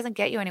 It doesn't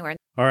get you anywhere.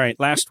 All right,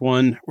 last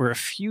one. We're a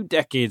few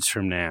decades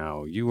from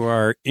now. You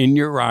are in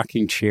your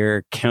rocking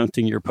chair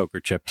counting your poker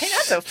chips. Hey,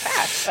 not so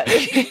fast,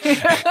 buddy.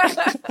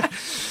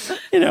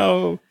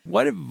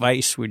 What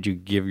advice would you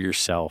give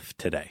yourself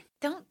today?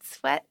 Don't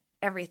sweat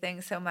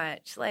everything so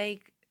much.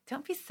 Like,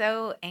 don't be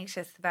so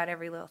anxious about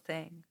every little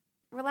thing.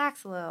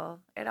 Relax a little.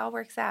 It all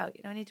works out.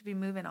 You don't need to be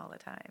moving all the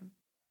time.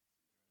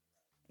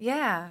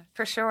 Yeah,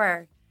 for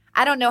sure.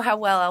 I don't know how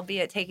well I'll be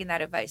at taking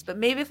that advice, but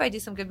maybe if I do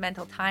some good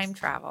mental time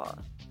travel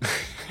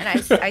and I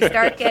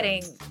start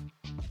getting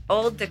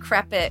old,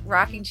 decrepit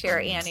rocking chair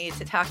Annie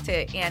to talk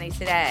to Annie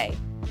today,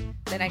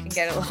 then I can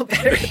get a little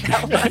better at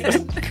that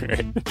one.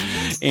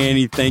 Great.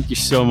 Annie, thank you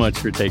so much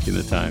for taking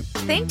the time.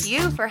 Thank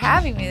you for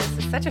having me. This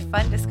is such a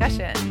fun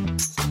discussion.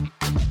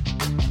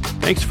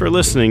 Thanks for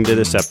listening to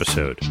this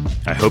episode.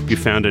 I hope you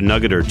found a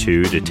nugget or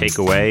two to take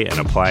away and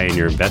apply in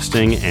your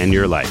investing and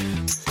your life.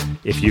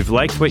 If you've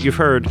liked what you've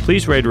heard,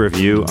 please write a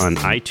review on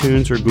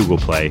iTunes or Google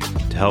Play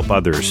to help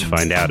others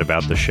find out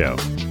about the show.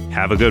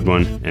 Have a good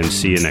one, and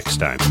see you next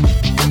time.